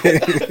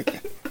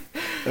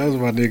 That was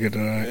my nigga,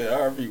 dog.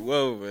 Yeah, RP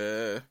Whoa,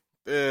 man.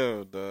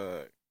 Damn,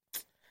 dog.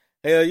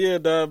 Hell yeah,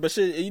 dog. But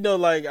shit, you know,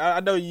 like, I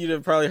know you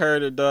done probably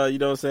heard it, dog. You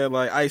know what I'm saying?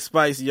 Like, Ice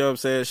Spice, you know what I'm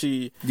saying?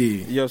 She, you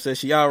know what I'm saying?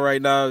 She out right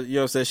now. You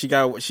know what I'm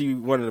saying? She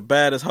one of the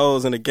baddest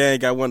hoes in the game.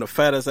 Got one of the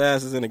fattest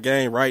asses in the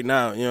game right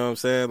now. You know what I'm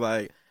saying?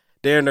 Like,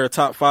 they're in their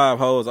top 5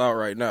 hoes out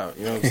right now.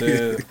 You know what I'm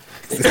saying?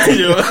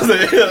 You know what I'm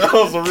saying? That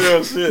was some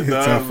real shit,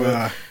 dog. Top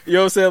 5. You know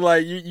what I'm saying?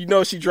 Like, you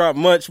know she dropped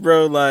Munch,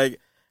 bro. Like,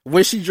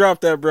 when she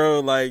dropped that, bro,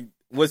 like,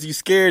 was you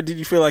scared? Did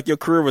you feel like your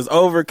career was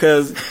over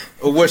because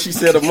of what she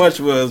said a Munch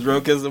was, bro?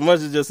 Because a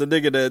Munch is just a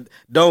nigga that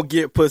don't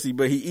get pussy,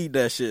 but he eat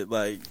that shit.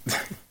 Like,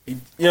 you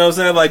know what I'm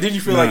saying? Like, did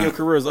you feel like your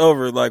career was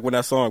over, like, when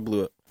that song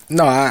blew up?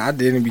 No, I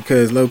didn't,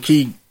 because low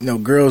key, you know,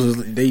 girls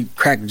they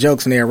crack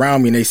jokes and they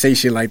around me and they say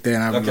shit like that,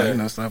 and I was like, you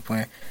know, stop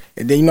playing.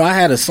 And then, you know, I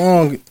had a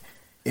song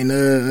in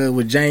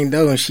with Jane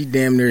Doe, and she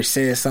damn near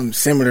said something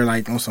similar,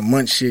 like on some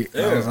Munch shit.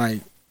 Yeah. I was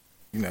like,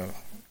 you know,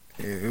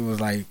 it was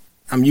like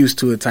I'm used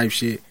to it type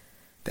shit.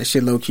 That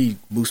shit low key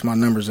boosts my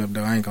numbers up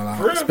though. I ain't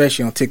gonna lie,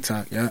 especially on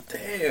TikTok. Yeah.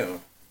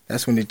 Damn.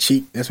 That's when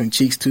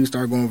Cheeks 2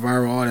 started going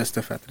viral. All that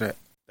stuff after that.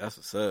 That's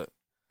what's up.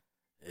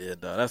 Yeah,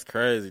 dog. That's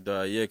crazy,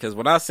 dog. Yeah, because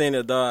when I seen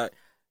it, dog,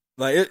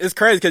 like it's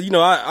crazy because, you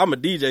know, I'm a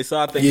DJ, so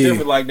I think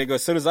different. Like, nigga,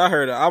 as soon as I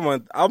heard it,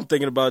 I'm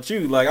thinking about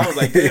you. Like, I was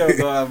like, damn,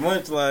 dog,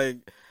 Munch. Like,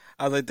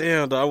 I was like,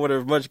 damn, dog, I wonder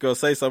if Munch gonna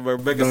say something or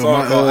make a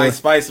song called Ice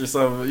Spice or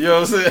something. You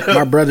know what I'm saying?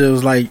 My brother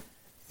was like,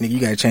 nigga, you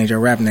gotta change your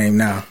rap name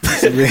now. I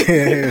said,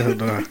 hell,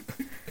 dog.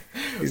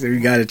 He said, we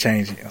gotta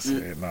change it. I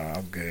said, nah,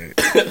 I'm good.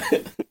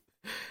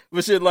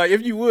 But shit, like,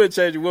 if you would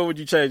change it, what would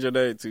you change your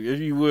name to? If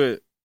you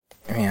would.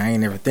 I mean, I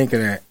ain't never think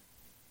of that.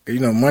 You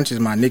know, Munch is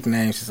my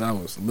nickname since I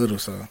was little,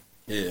 so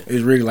yeah,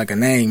 it's really like a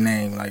name.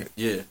 Like,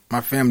 yeah,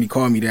 my family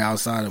called me that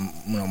outside of,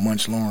 you know,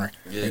 Munch Lauren.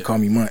 Yeah. They call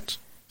me Munch,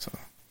 so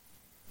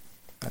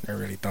I never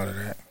really thought of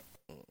that.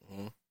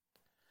 Mm-hmm.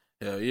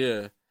 Hell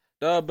yeah.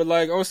 But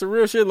like on some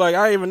real shit, like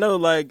I didn't even know,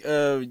 like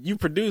you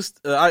produced.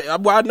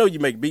 I know you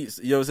make beats,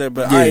 you know what I'm saying,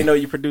 but I didn't know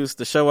you produced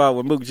the show out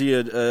with Mook G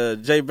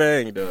and J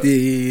Bang, though.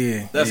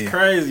 Yeah. That's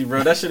crazy,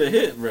 bro. That should have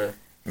hit, bro.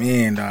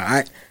 Man,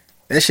 dog,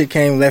 that shit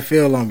came left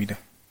field on me, though.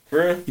 For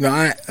real? You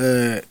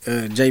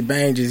know, J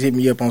Bang just hit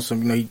me up on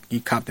some. You know, he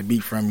copped the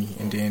beat from me,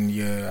 and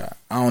then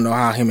I don't know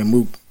how him and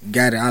Mook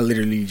got it. I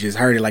literally just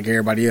heard it like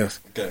everybody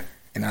else. Okay.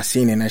 And I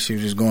seen it, and that shit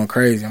was just going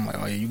crazy. I'm like,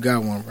 oh yeah, you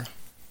got one, bro.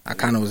 I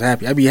kind of was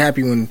happy. I'd be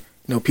happy when, you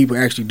know, people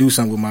actually do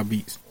something with my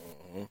beats.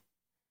 Mm-hmm.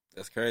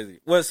 That's crazy.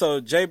 What? So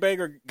J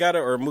Banger got it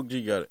or Mook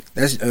G got it?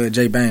 That's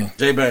J Bang.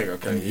 J Bang,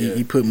 okay.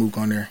 He put Mook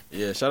on there.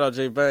 Yeah, shout out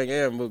J Bang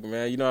and Mook,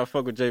 man. You know I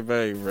fuck with J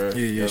Bang, bro.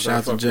 Yeah.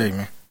 Shout out to J,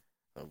 man.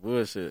 Oh,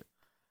 bullshit.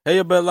 Hey,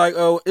 but like,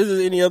 is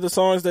there any other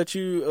songs that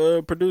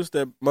you produced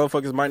that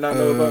motherfuckers might not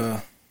know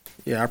about?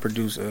 Yeah, I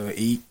produced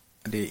Eat.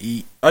 I did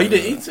Eat. Oh, you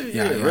did Eat too?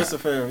 Yeah. Rest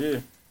of fam, yeah.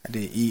 I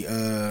did Eat.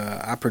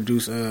 I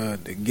produced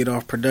the Get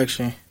Off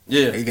production.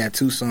 Yeah. They got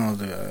 2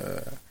 songs.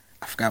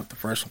 I forgot what the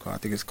first one called. I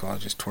think it's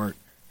called just Twerk.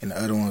 And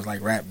the other one's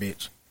like Rap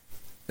Bitch.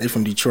 They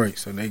from Detroit,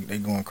 so they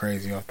going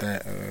crazy off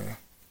that.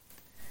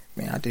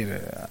 Man, I did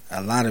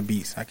a lot of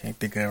beats. I can't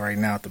think of it right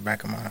now at the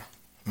back of my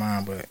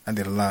mind, but I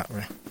did a lot,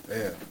 bro.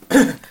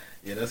 Yeah.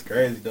 Yeah, that's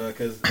crazy, dog,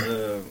 because...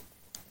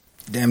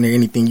 damn near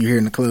anything you hear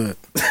in the club.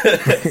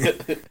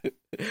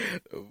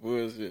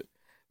 Bullshit.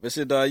 But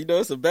shit, dog, you know,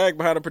 it's a bag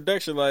behind the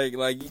production. Like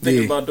you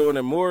think about doing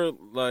it more,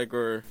 like,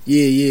 or...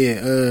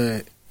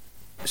 Yeah.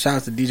 Shout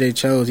out to DJ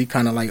Chose. He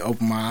kind of, like,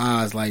 opened my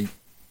eyes, like,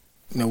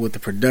 you know, with the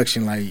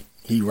production, like,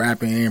 he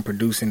rapping and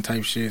producing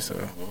type shit, so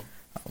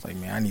I was like,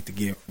 man, I need to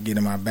get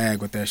in my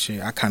bag with that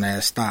shit. I kind of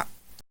had stopped.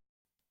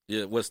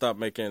 Yeah, what, stopped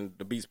making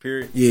the beats,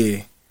 period?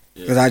 Yeah.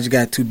 Because I just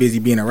got too busy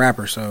being a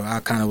rapper, so I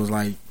kind of was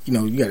like, you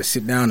know, you got to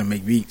sit down and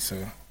make beats. So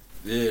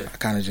yeah, I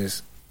kind of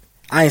just,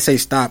 I ain't say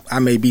stop. I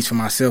made beats for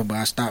myself, but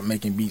I stopped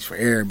making beats for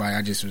everybody.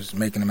 I just was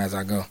making them as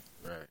I go.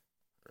 Right.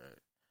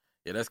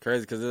 Yeah, that's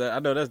crazy because I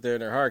know that's there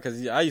in their heart.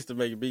 Because I used to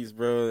make beats,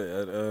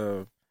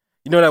 bro.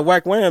 You know that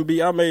Whack Wham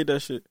beat? I made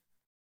that shit.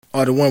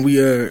 Oh, the one we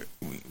did.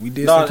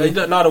 No,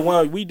 the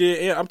one we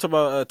did. I'm talking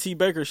about T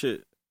Baker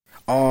shit.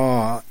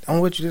 Oh, on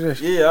what you did that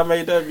shit? Yeah, I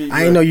made that beat. Bro. I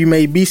didn't know you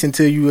made beats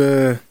until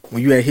you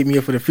when you had hit me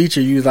up for the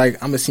feature. You was like,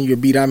 I'm gonna send you a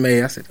beat I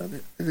made. I said, oh,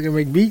 this gonna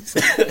make beats.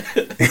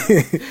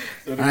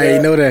 I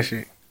ain't know that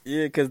shit.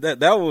 Yeah, cause that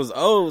was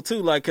old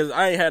too. Like, cause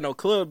I ain't had no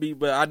club beat,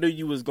 but I knew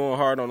you was going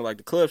hard on like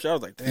the club shit. I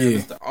was like, damn,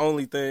 it's the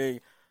only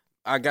thing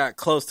I got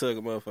close to a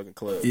motherfucking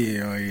club.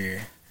 Yeah,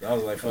 so I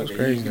was like, fuck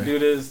it, you can do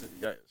this.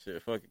 Yeah,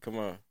 shit, fuck it, come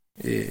on.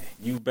 Yeah,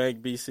 you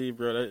Bank BC,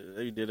 bro.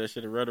 They did that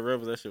shit in Red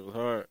Rebels. That shit was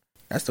hard.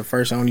 That's the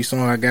first only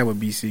song I got with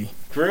BC.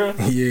 For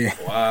real? Yeah.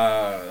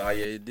 Wow. Oh,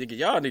 yeah,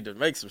 y'all need to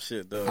make some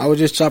shit, though. I was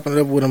just chopping it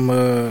up with him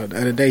the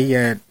other day. He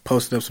had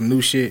posted up some new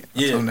shit.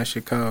 I told him that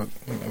shit called.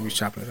 We was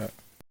chopping it up.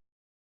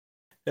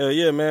 Hell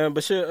yeah, man.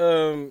 But shit,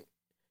 you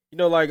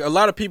know, like, a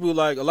lot of people,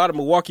 like, a lot of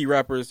Milwaukee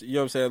rappers, you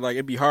know what I'm saying, like,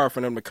 it'd be hard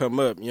for them to come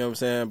up, you know what I'm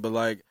saying? But,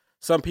 like,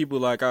 some people,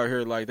 like, out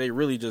here, like, they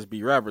really just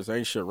be rappers. There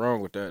ain't shit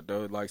wrong with that,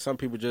 though. Like, some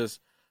people just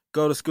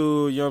go to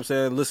school, you know what I'm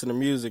saying, listen to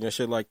music and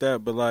shit like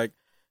that. But, like,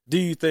 do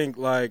you think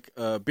like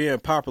being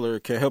popular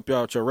can help you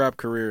out your rap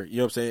career? You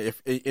know what I'm saying?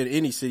 If in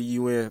any city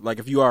you in, like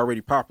if you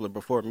already popular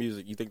before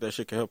music, you think that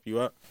shit can help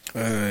you out?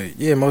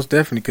 Yeah, most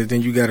definitely. Because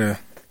then you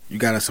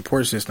got a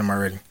support system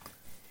already.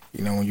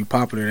 You know, when you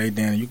popular, you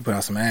can put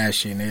out some ass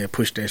shit and they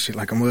push that shit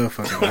like a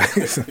motherfucker.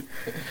 Like,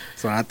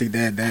 so I think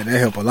that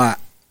help a lot.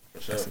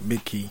 For sure. That's a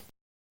big key.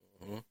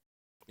 Mm-hmm.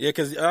 Yeah,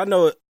 because I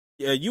know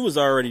you was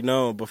already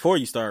known before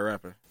you started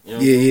rapping. You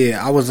know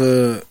yeah.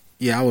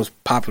 I was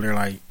popular.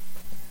 Like,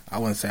 I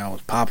wouldn't say I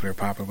was popular,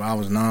 but I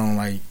was known,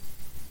 like,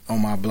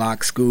 on my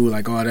block, school,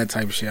 like, all that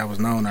type of shit. I was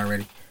known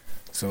already.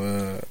 So,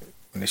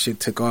 when the shit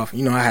took off,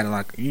 you know, I got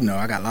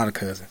a lot of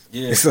cousins.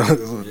 Yeah. So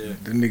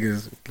the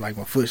niggas, like,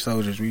 my foot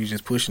soldiers, we was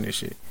just pushing this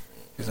shit.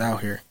 Just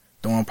out here,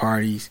 throwing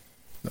parties,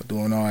 you know,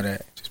 doing all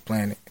that, just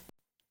playing it.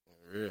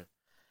 Yeah.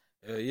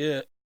 Hell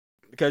yeah.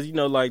 Because, you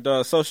know, like,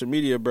 dog, social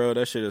media, bro,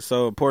 that shit is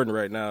so important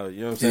right now. You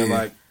know what I'm saying?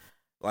 Yeah.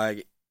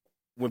 Like,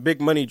 when Big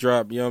Money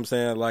dropped, you know what I'm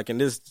saying? Like, in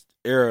this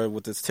era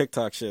with this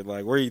TikTok shit,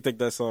 like, where do you think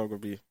that song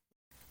would be?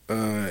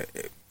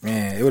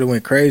 Man, it would have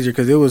went crazier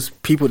because it was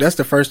people. That's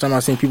the first time I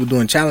seen people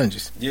doing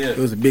challenges. Yeah, it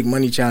was a Big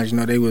Money challenge. You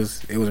know, it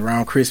was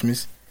around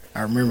Christmas.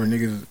 I remember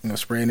niggas, you know,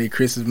 spraying their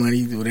Christmas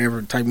money,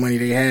 whatever type of money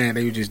they had.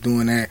 They were just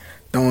doing that,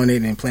 throwing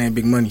it, and playing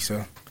Big Money.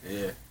 So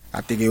yeah,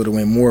 I think it would have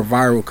went more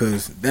viral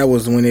because that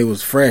was when it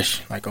was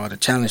fresh. Like, all the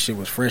challenge shit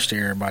was fresh to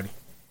everybody.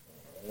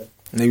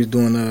 And they was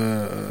doing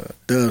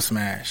Dub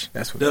Smash.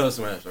 That's what. Dub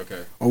Smash.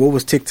 Okay. Or what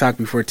was TikTok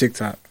before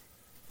TikTok?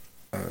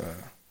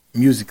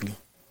 Musically.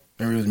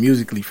 Remember, it was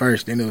Musically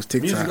first, then it was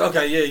TikTok. Music,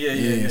 okay,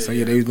 yeah. So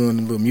they was doing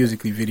the little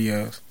Musically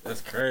videos. That's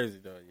crazy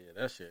though.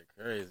 Yeah, that shit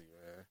crazy,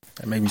 man.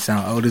 That made me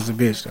sound old as a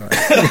bitch, though.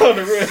 On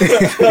the real,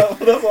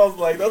 that's what I was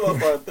like. That's what I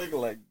started thinking.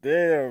 Like,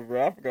 damn,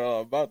 bro, I forgot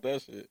all about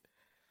that shit.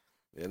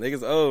 Yeah,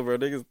 niggas old, bro.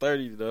 Niggas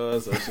 30, though.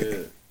 So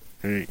shit.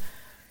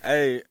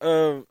 Hey,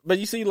 but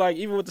you see, like,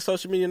 even with the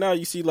social media now,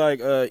 you see,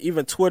 like,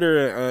 even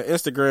Twitter and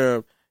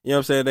Instagram. You know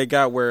what I'm saying? They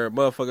got where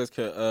motherfuckers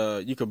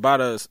could, you could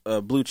buy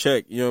a blue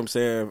check, you know what I'm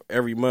saying,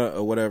 every month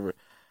or whatever.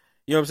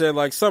 You know what I'm saying?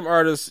 Like, some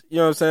artists, you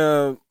know what I'm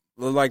saying,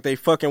 like, they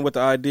fucking with the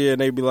idea and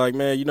they be like,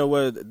 man, you know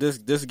what, this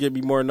give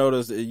me more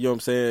notice, you know what I'm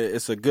saying,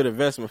 it's a good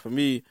investment for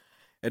me.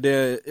 And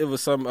then it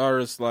was some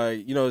artists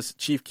like, you know, it's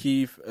Chief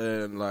Keef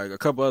and, like, a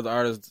couple other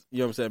artists, you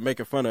know what I'm saying,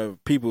 making fun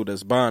of people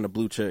that's buying a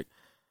blue check.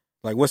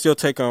 Like, what's your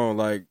take on,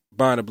 like,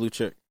 buying a blue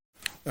check?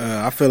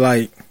 I feel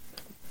like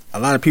a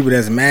lot of people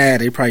that's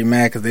mad, they probably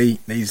mad because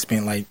they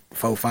spent like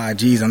 4-5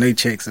 G's on their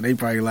checks, so they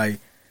probably like,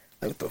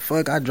 what the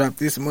fuck, I dropped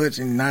this much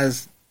and now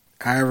it's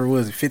however it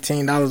was,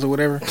 $15 or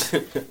whatever.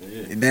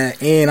 Yeah.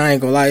 That, and I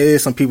ain't gonna lie,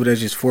 there's some people that's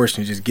just forced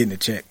to just getting a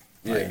check.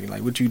 Yeah.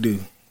 Like what you do?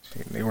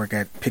 They work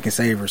at Pick and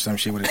Save or some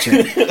shit with a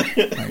check.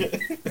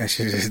 Like, that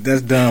shit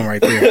that's dumb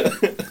right there.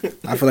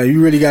 I feel like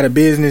you really got a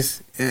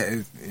business,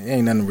 it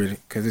ain't nothing with it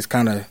because it's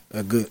kind of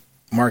a good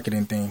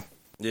marketing thing.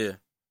 Yeah,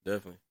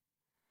 definitely.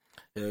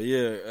 Hell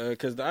yeah,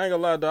 because I ain't gonna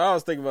lie, though, I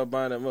was thinking about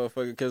buying that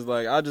motherfucker because,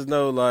 like, I just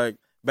know, like,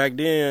 back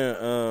then,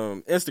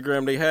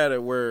 Instagram, they had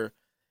it where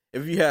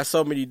if you had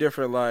so many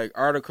different, like,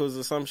 articles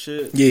or some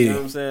shit, you know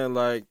what I'm saying,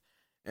 like,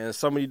 and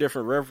so many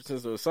different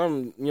references or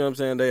some, you know what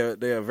I'm saying,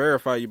 they'll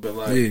verify you, but,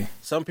 like,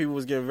 some people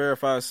was getting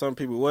verified, some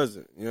people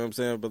wasn't, you know what I'm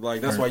saying, but,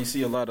 like, that's why you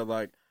see a lot of,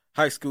 like,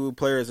 high school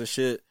players and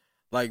shit,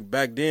 like,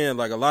 back then,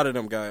 like, a lot of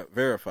them got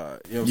verified,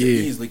 you know what I'm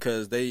saying, easily,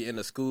 because they in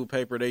the school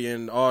paper, they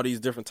in all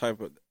these different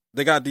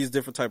they got these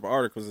different type of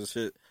articles and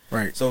shit.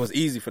 Right. So it's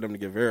easy for them to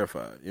get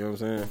verified. You know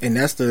what I'm saying? And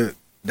that's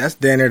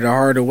down there the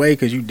harder way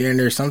because you down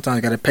there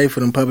sometimes got to pay for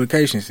them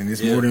publications and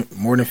it's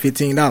more than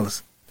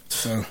 $15.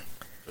 So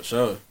for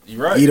sure, you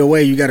right. Either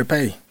way, you got to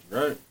pay.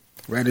 Right.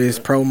 Whether it's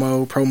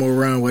promo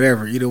run,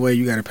 whatever. Either way,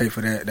 you got to pay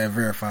for that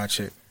verified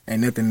shit.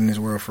 Ain't nothing in this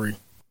world free.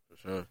 For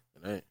sure,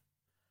 it ain't.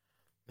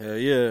 Hell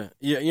yeah.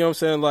 You know what I'm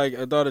saying? Like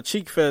at the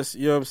Cheek Fest.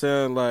 You know what I'm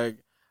saying? Like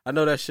I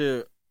know that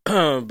shit.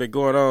 Been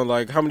going on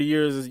like how many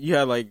years you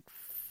had, like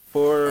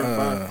 4 or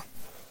 5?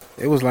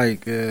 It was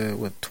like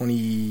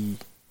 20.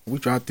 We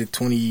dropped it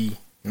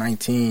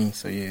 2019,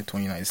 so yeah,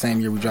 2019, same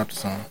year we dropped the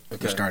song.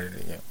 Okay. We started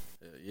it. Yeah.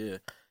 You know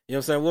what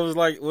I'm saying?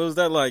 What was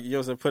that like? You know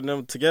what I'm saying? Putting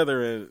them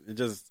together and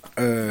just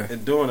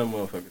and doing them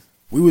motherfuckers.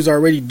 We was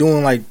already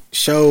doing like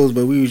shows,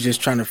 but we was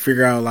just trying to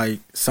figure out like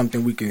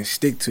something we can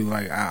stick to.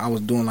 Like I was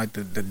doing like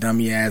the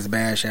dummy ass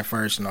bash at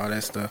first and all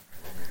that stuff,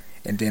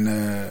 and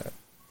then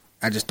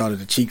I just thought of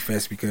the Cheek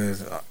Fest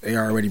because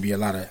there already be a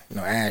lot of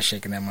ass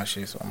shaking at my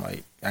shit. So I'm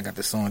like, I got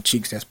the song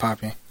Cheeks that's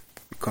popping.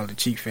 We call it the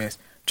Cheek Fest.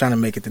 I'm trying to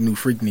make it the new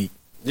Freaknik.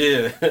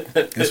 Yeah,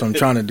 that's what I'm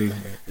trying to do.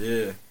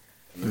 Yeah,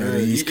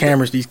 these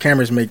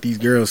cameras make these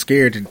girls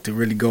scared to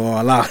really go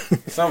all out.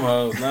 Some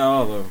hoes, not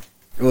all of them.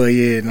 Well,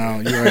 yeah, no,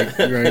 you're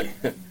right.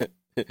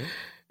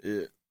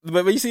 Yeah.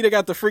 But you see, they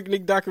got the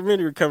Freaknik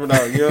documentary coming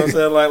out. You know what I'm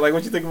saying? Like,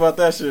 what you think about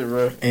that shit,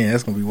 bro? Man,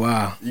 that's gonna be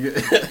wild.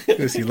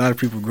 You'll see a lot of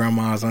people,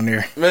 grandmas on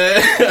there. Man,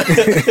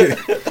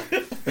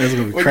 that's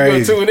gonna be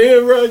crazy. You gonna tune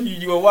in, bro?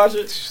 You gonna watch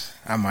it?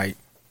 I might.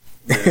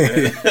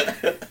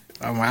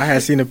 I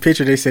had seen a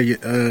picture. They said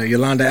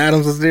Yolanda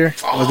Adams was there.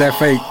 Was that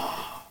fake?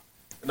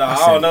 No, I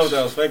don't know if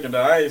that was fake or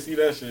not. I ain't see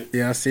that shit.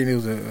 Yeah, I seen it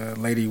was a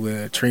lady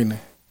with Trina.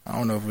 I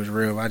don't know if it was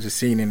real. I just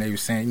seen it and they were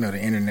saying, you know,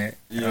 the internet.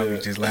 Yeah. I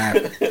was just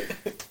laughing.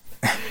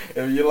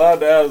 If you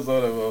allowed the ass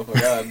on that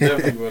motherfucker, I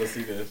definitely want to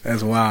see that shit.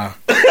 That's wild.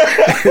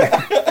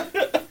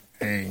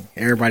 Hey,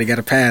 everybody got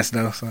a pass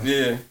though. So.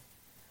 Yeah.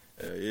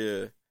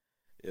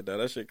 Yeah, no,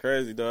 that shit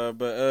crazy, dog.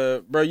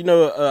 But, bro, you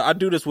know, I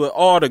do this with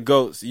all the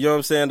GOATs, you know what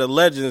I'm saying? The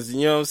legends,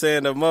 you know what I'm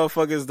saying? The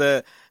motherfuckers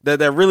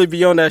that really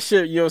be on that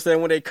shit, you know what I'm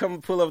saying? When they come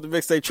and pull up the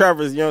Mixtape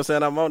Trappers, you know what I'm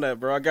saying? I'm on that,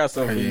 bro. I got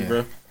something for you,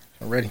 bro.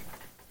 I'm ready.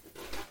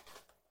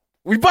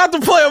 We about to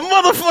play a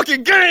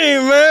motherfucking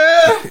game,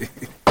 man.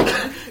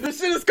 This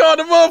shit is called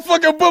the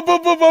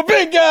motherfucking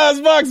Big Guys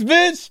Box,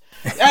 bitch.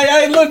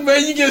 Hey, look,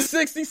 man, you get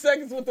 60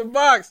 seconds with the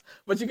box,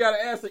 but you got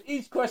to answer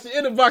each question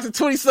in the box in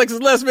 20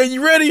 seconds less, man.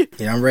 You ready?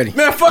 Yeah, I'm ready.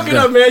 Man, fuck it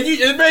up, man.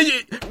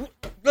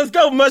 Let's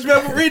go, Munch,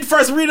 man. Read it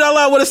out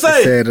loud what it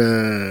say. It said,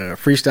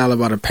 freestyle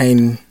about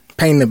painting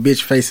a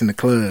bitch face in the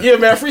club. Yeah,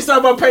 man, freestyle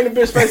about painting a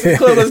bitch face in the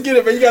club. Let's get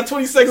it, man. You got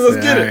 20 seconds,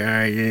 let's get it. All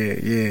right,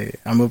 yeah.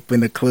 I'm up in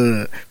the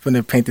club,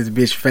 finna paint this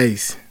bitch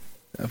face.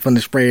 I'm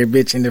finna spray a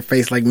bitch in the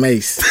face like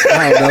Mace.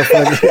 I don't know,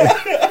 fuck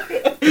it.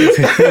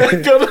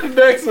 Go to the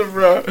next one,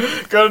 bro.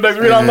 Go to the next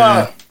one. Read out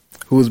loud.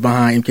 Who's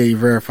behind MKE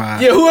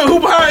Verified? Yeah, who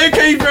behind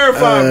MKE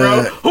Verified,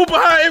 bro? Who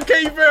behind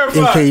MKE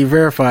Verified? MKE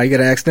Verified. You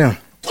gotta ask them.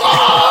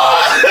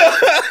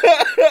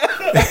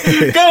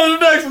 Go to the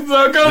next one,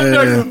 dog. Go to the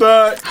next one,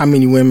 dog. How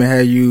many women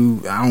have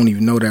you? I don't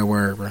even know that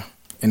word, bro.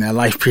 In that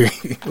life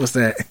period, what's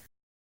that?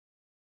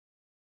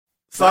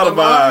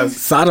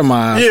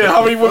 Sodomized. Yeah,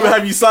 how many women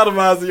have you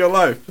sodomized in your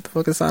life? What the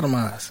fuck is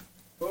sodomized?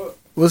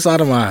 What's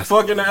sodomized?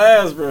 Fucking the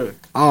ass, bro.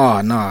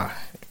 Oh, nah.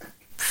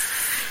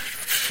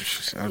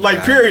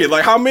 Like, period.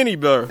 Like, how many,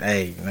 bro?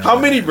 Hey, no, how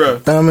many, bro?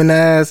 Thumb and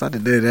ass. I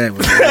did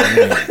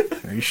that,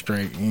 but you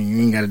straight.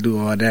 You ain't got to do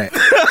all that.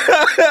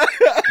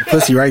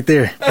 Pussy right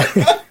there.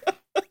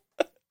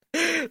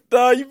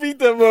 Dog, you beat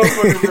that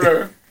motherfucker,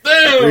 bro.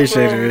 Damn,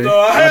 appreciate bro, it,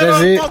 dog.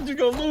 I thought you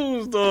gonna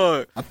lose,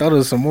 dog. I thought there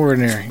was some more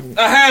in there.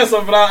 I had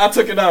some, but I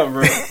took it out,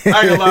 bro. I ain't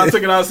gonna lie, I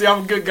took it out. See,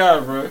 I'm a good guy,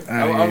 bro.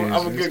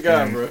 I'm a good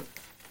guy, bro.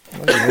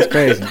 That's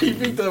crazy. You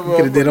beat that motherfucker. You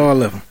could have did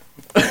all of them.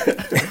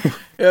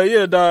 Hell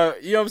yeah, dog.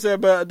 You know what I'm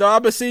saying? But, dog,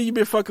 I've been seeing you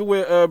been fucking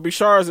with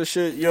Bichards and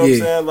shit. You know what I'm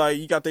saying? Like,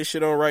 you got that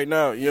shit on right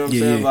now. You know what I'm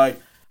saying?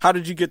 Like, how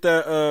did you get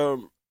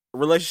that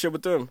relationship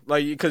with them?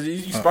 Like, because you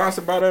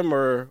sponsored by them,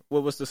 or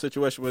what was the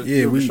situation with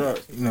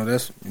Bichards? You know,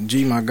 that's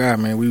G, my guy,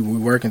 man. We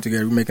working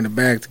together. We making a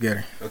bag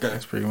together. Okay.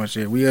 That's pretty much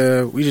it. We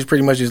just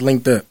pretty much just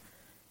linked up.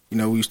 You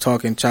know, we was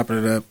talking, chopping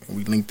it up, and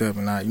we linked up.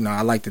 And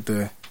I liked it,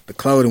 the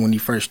clothing when he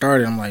first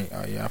started. I'm like,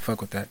 oh yeah, I fuck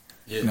with that.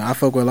 Yeah. You know, I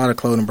fuck with a lot of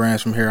clothing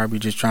brands from here. I be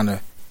just trying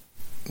to,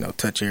 you know,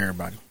 touch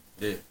everybody.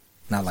 Yeah.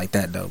 Not like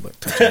that though, but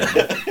touch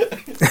everybody.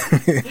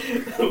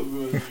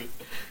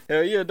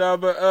 Hell yeah,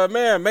 dog. But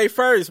man, May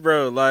 1st,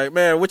 bro. Like,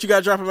 man, what you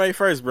got dropping May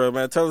 1st, bro?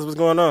 Man, tell us what's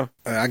going on.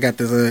 I got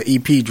this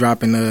EP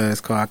dropping.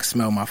 It's called "I Can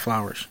Smell My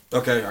Flowers."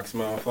 Okay, I can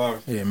smell my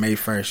flowers. Yeah, May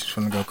 1st. It's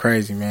gonna go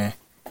crazy, man.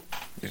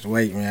 Just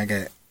wait, man.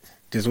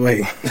 Just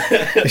wait.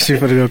 This shit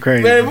finna go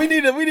crazy. Man, we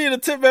need a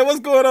tip, man. What's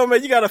going on,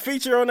 man? You got a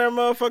feature on that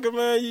motherfucker,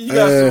 man? You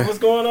got what's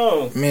going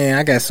on? Man,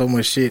 I got so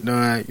much shit,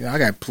 dog. I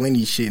got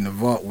plenty of shit in the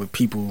vault with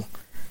people.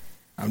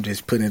 I'm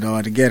just putting it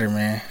all together,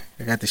 man.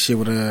 I got the shit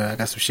with I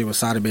got some shit with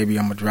Sada Baby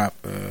I'm gonna drop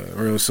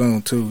real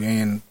soon too,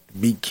 and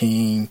Beat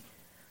King,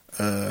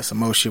 some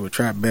more shit with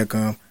Trap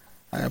Beckham.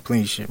 I got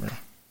plenty of shit, man.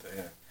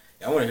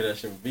 I want to hear that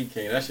shit with Beat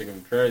King. That shit gonna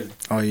be crazy.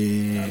 Oh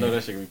yeah. I know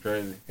that shit gonna be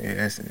crazy. Yeah,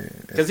 that's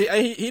because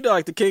he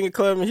like the King of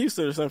Club in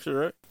Houston or some shit,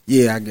 right?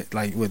 Yeah, I get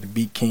like with the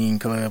Beat King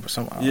Club or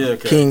something. Yeah,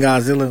 okay. King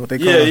Godzilla, what they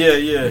call it.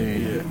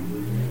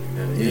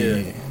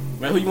 Yeah.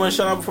 Man, who you want to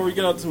shout out before we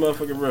get out this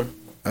motherfucking bro?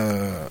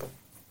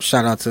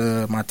 Shout out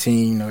to my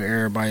team, you know,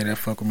 everybody that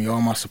fuck with me,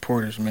 all my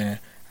supporters, man.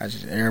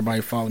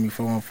 Everybody follow me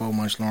 414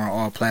 Munch Lauren,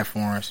 all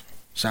platforms.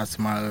 Shout out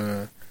to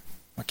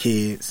my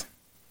kids.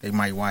 They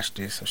might watch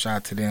this, so shout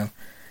out to them.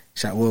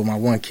 My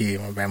one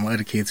kid, my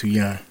other kid too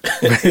young.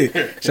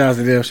 Shout out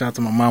to them. Shout out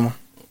to my mama,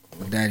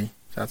 my daddy.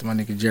 Shout out to my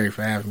nigga Jerry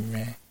for having me,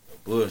 man.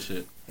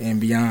 Bullshit.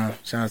 And beyond.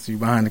 Shout out to you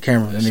behind the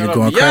camera. That nigga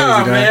going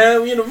beyond, crazy,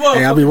 man. We in the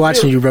hey, I'll be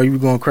watching you, bro. You be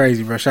going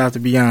crazy, bro. Shout out to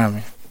Beyond,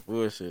 man.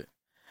 Bullshit.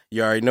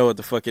 You already know what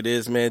the fuck it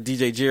is, man.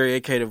 DJ Jerry,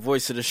 a.k.a. the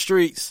voice of the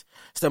streets.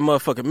 It's that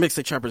motherfucking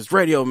Mixtape Trappers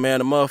Radio, man.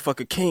 The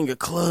motherfucking king of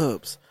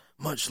clubs.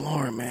 Munch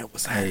Lauren, man.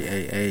 What's happening?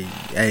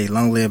 Hey.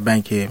 Long live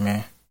Bankhead,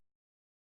 man.